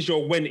children of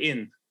Israel went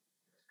in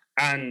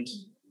and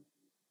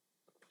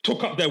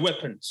took up their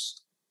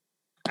weapons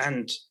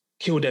and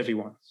killed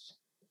everyone?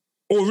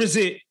 Or is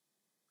it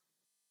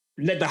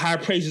let the high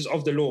praises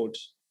of the Lord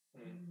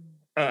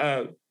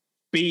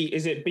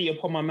be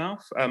upon my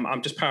mouth?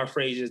 I'm just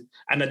paraphrasing,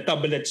 and a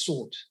double-edged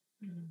sword.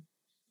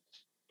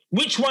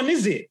 Which one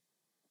is it?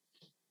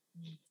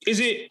 Is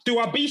it, do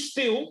I be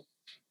still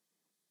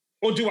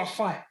or do I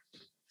fight?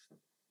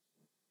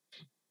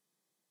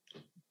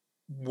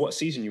 What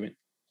season you in?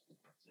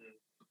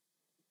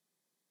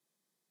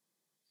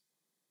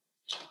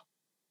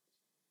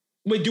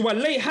 Wait, do I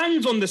lay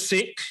hands on the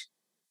sick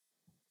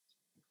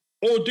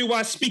or do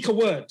I speak a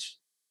word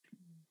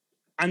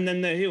and then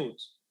they're healed?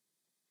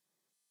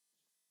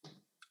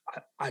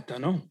 I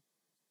don't know.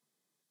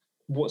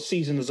 What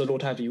season does the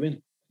Lord have you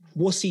in?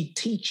 What's he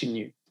teaching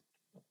you?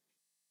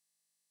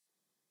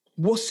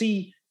 What's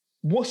he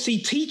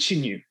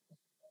teaching you?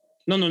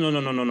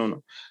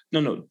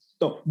 No.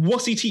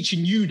 What's he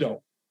teaching you,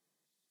 though?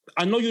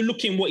 I know you're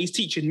looking what he's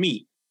teaching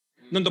me.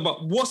 No,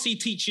 but what's he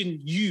teaching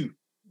you?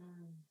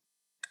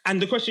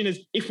 And the question is,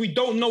 if we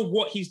don't know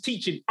what he's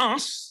teaching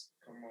us,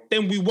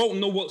 then we won't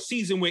know what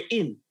season we're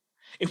in.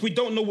 If we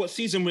don't know what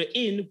season we're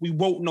in, we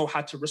won't know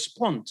how to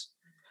respond.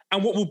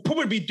 And what we'll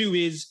probably do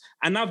is,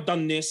 and I've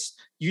done this,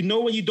 you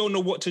know when you don't know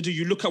what to do,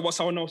 you look at what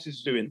someone else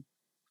is doing.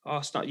 Oh,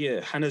 it's not,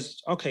 yeah,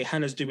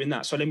 Hannah's doing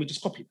that, so let me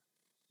just copy that.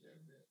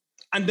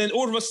 And then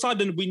all of a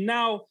sudden, we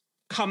now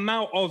come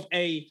out of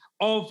a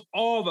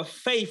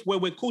faith where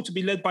we're called to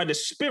be led by the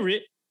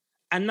Spirit,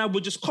 and now we're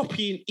just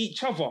copying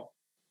each other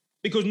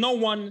because no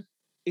one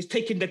is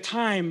taking the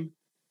time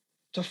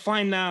to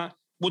find out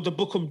what the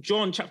book of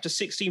John, chapter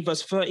 16,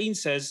 verse 13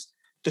 says,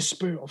 the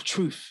Spirit of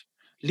truth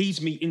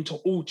leads me into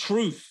all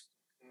truth.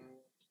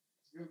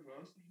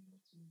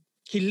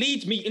 He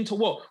leads me into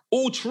what?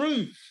 All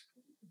truth.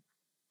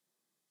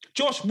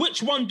 Josh,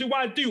 which one do?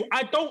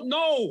 I don't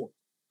know.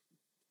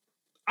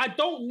 I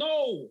don't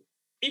know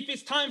if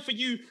it's time for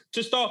you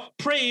to start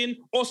praying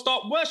or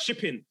start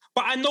worshiping,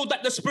 but I know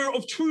that the Spirit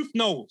of truth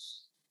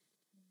knows.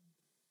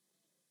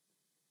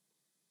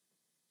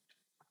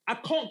 I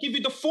can't give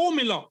you the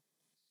formula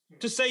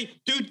to say,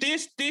 do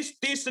this,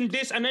 and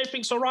this, and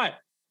everything's all right.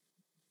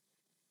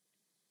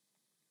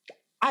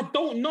 I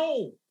don't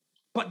know,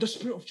 but the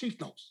Spirit of truth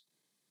knows.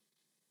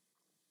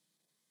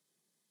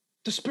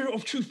 The Spirit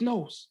of truth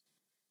knows.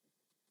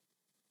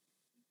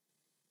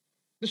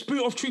 The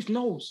Spirit of truth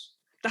knows.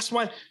 That's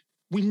why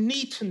we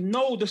need to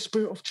know the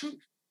Spirit of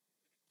truth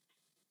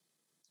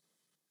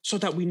so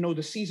that we know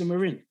the season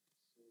we're in,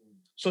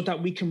 so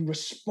that we can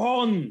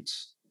respond.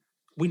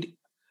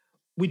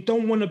 We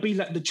don't want to be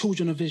like the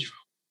children of Israel,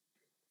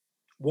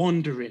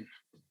 wandering.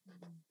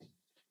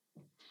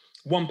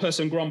 One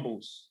person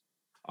grumbles.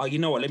 Oh, you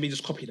know what? Let me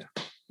just copy that.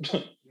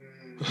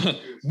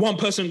 One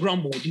person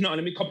grumbled. You know what?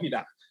 Let me copy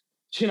that.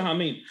 Do you know what I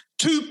mean?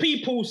 Two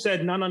people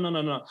said, no.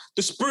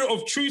 The Spirit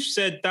of truth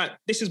said that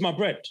this is my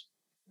bread.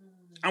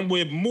 And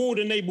we're more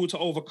than able to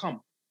overcome.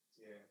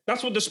 Yeah.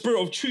 That's what the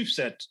Spirit of truth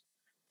said.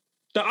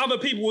 The other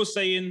people were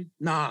saying,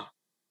 nah,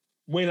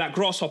 we're like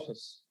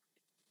grasshoppers.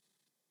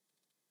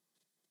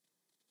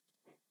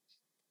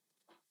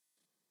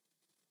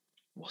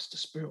 What's the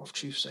Spirit of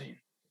truth saying?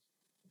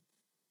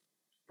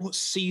 What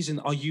season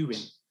are you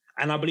in?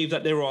 And I believe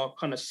that there are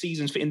kind of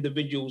seasons for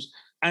individuals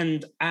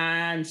and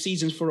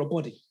seasons for a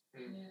body.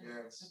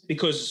 Yes.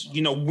 Because,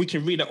 we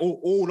can read that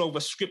all over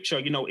Scripture,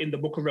 in the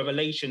book of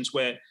Revelations,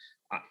 where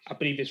I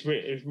believe it's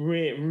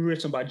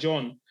written by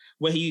John,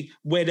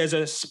 where there's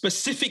a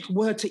specific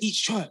word to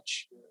each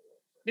church.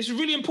 This is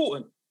really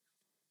important.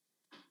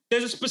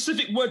 There's a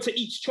specific word to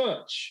each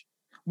church.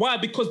 Why?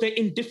 Because they're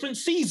in different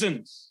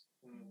seasons.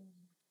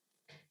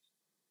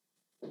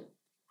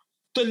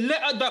 The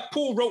letter that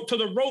Paul wrote to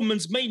the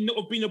Romans may not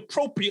have been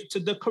appropriate to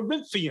the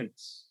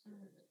Corinthians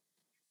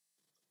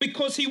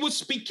because he was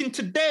speaking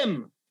to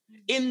them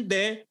in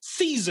their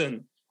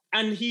season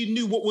and he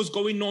knew what was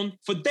going on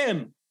for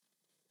them.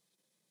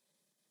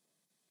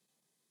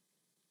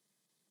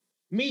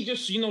 Me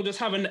just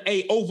having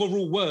a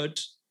overall word,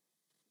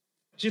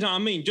 do you know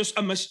what I mean? Just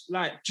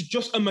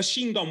a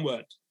machine gun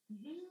word.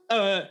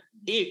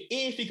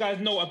 If you guys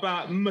know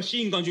about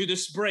machine guns, you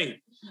just spray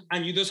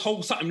and you just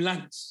hope something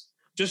lands.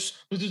 Just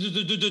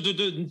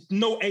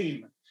no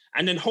aim.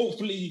 And then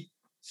hopefully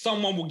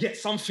someone will get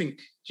something. Do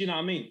you know what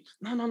I mean?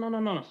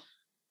 No.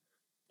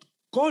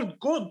 God,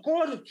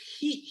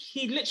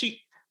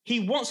 he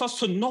wants us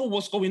to know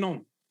what's going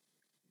on.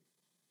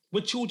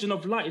 We're children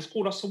of light. It's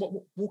called us to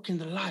walk in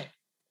the light.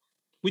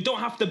 We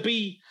don't have to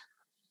be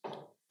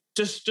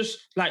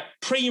just like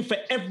praying for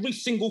every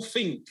single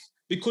thing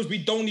because we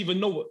don't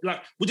even know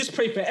we just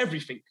pray for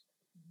everything.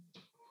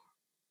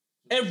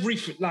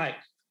 Everything,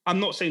 I'm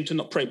not saying to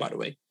not pray, by the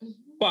way,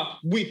 but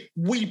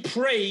we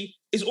pray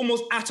is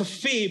almost out of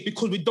fear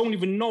because we don't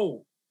even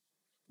know.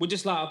 We're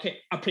just like, okay,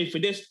 I pray for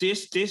this,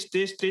 just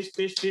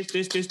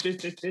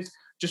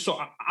so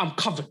I'm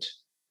covered.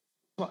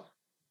 But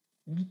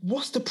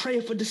what's the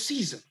prayer for the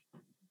season?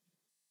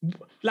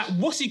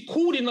 What's he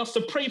calling us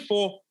to pray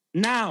for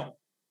now?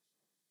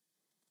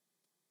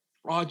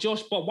 Oh,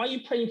 Josh, but why are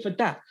you praying for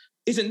that?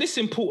 Isn't this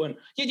important?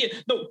 Yeah.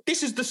 No,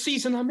 this is the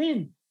season I'm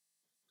in.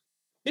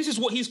 This is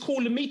what he's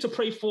calling me to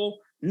pray for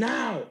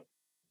now.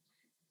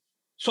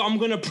 So I'm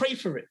going to pray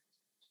for it.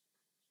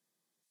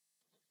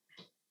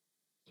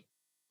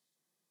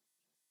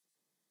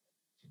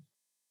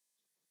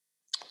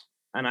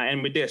 And I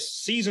end with this.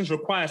 Seasons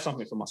require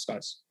something from us,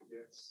 guys.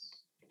 Yes.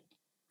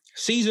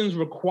 Seasons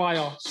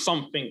require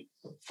something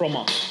from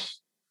us.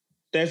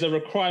 There's a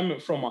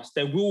requirement from us.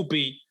 There will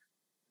be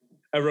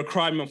a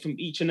requirement from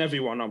each and every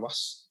one of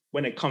us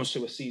when it comes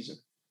to a season.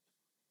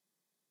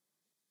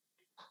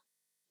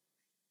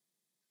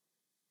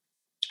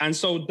 And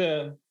so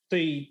the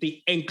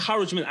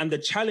encouragement and the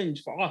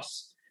challenge for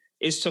us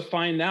is to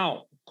find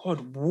out,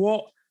 God,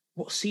 what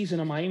season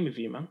am I in with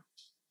you, man?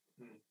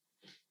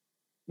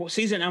 What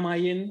season am I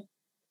in?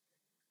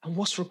 And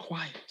what's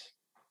required?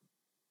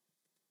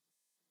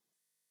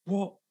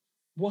 What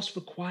what's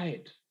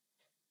required?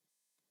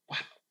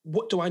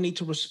 What do I need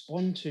to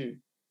respond to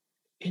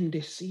in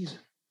this season?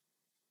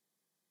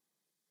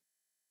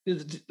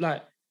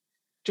 Like,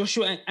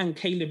 Joshua and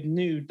Caleb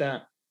knew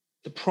that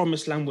the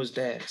promised land was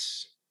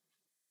theirs.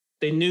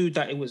 They knew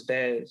that it was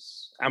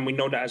theirs. And we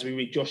know that as we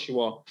read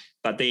Joshua,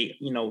 that they,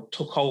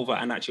 took over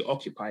and actually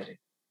occupied it.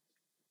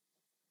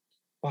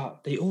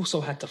 But they also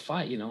had to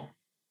fight,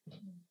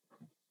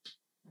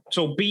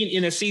 So being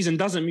in a season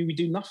doesn't mean we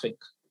do nothing.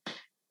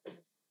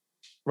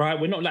 Right?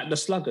 We're not like the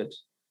sluggard.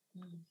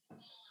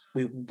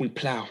 We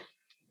plow.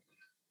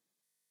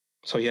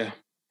 So yeah.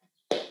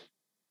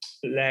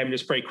 Let me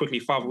just pray quickly.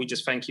 Father, we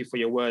just thank you for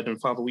your word. And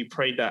Father, we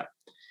pray that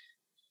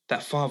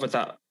Father,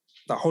 that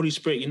Holy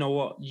Spirit, you know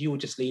what? You will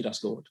just lead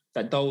us, Lord.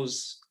 That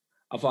those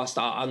of us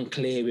that are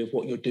unclear with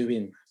what you're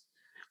doing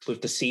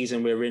with the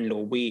season we're in,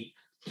 Lord,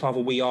 Father,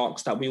 we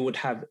ask that we would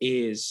have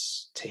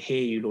ears to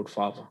hear you, Lord,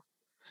 Father.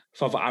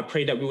 Father, I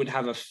pray that we would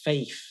have a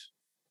faith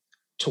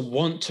to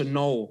want to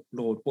know,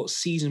 Lord, what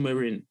season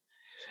we're in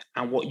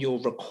and what you're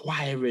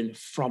requiring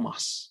from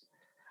us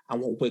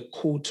and what we're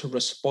called to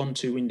respond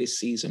to in this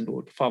season,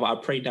 Lord. Father, I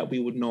pray that we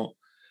would not,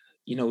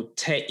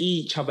 tear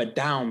each other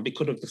down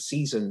because of the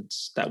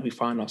seasons that we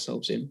find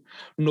ourselves in,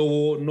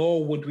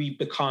 nor would we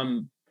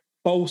become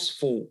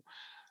boastful,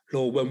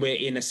 Lord, when we're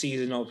in a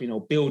season of,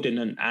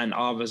 building and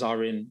others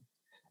are in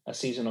a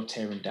season of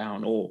tearing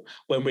down, or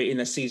when we're in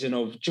a season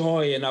of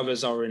joy and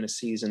others are in a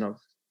season of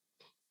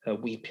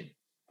weeping,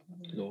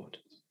 Lord.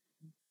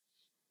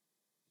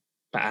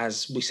 But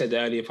as we said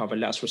earlier, Father,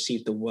 let us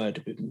receive the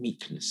word with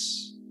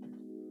meekness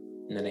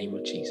in the name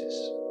of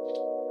Jesus.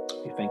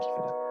 We thank you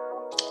for that.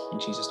 In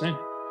Jesus' name,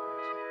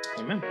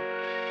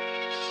 amen.